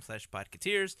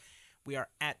facebook.com/podcateers. We are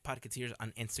at Podcateers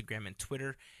on Instagram and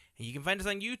Twitter. And you can find us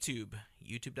on YouTube,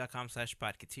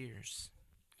 youtube.com/podcateers.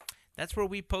 That's where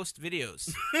we post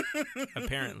videos,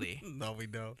 apparently. No, we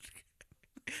don't.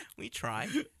 We try.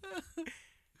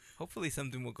 Hopefully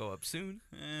something will go up soon.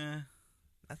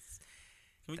 That's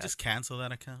Can we just cancel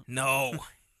that account? No.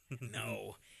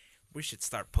 No. We should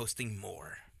start posting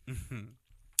more.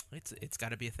 It's got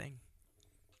to be a thing.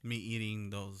 Me eating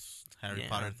those Harry Yeah.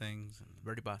 Potter things. And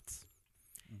Birdie bots.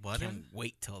 what? Can't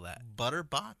wait till that. Butter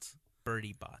bots?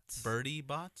 Birdie bots. Birdie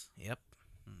bots? Yep.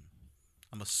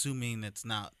 I'm assuming it's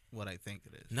not what I think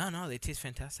it is. No, they taste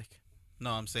fantastic.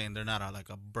 No, I'm saying they're not like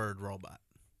a bird robot.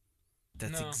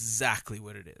 That's No. exactly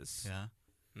what it is. Yeah.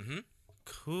 Mm-hmm.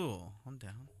 Cool. I'm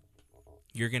down.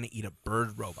 You're going to eat a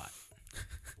bird robot.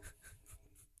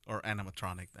 Or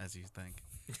animatronic, as you think.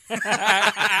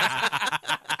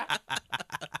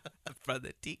 From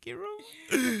the tiki room.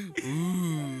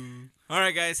 Ooh. All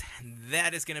right, guys.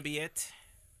 That is going to be it.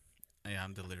 Yeah,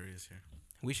 I'm delirious here.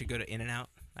 We should go to In-N-Out.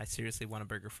 I seriously want a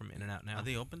burger from In-N-Out now. Are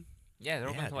they open? Yeah, they're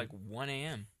open Yeah, until like 1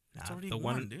 a.m. Nah, It's already the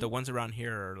 1, dude. The ones around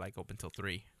here are like open till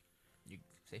 3. You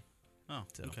see? Oh,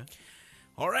 So- okay.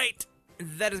 All right.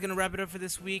 That is going to wrap it up for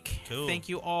this week. Cool. Thank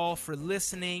you all for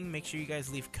listening. Make sure you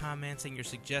guys leave comments and your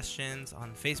suggestions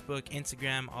on Facebook,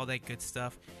 Instagram, all that good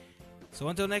stuff. So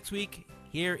until next week,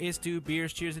 here is to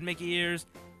beers, cheers, and Mickey ears.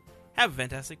 Have a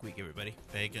fantastic week, everybody.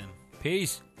 Bacon.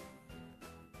 Peace.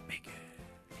 Bacon.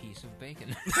 Piece of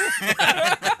bacon.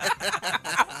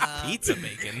 Pizza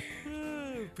bacon.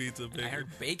 Pizza I bacon. heard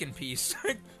bacon piece.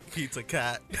 Pizza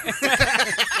cat.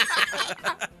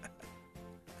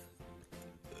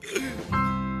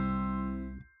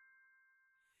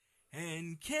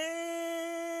 And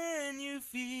can you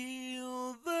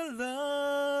feel the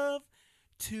love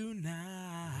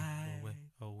tonight?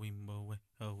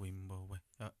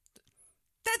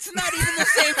 That's not even the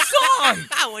same song.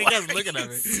 How are you guys looking at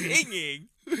me? Singing.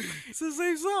 It's the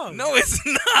same song. No, it's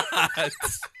not.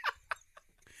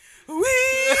 We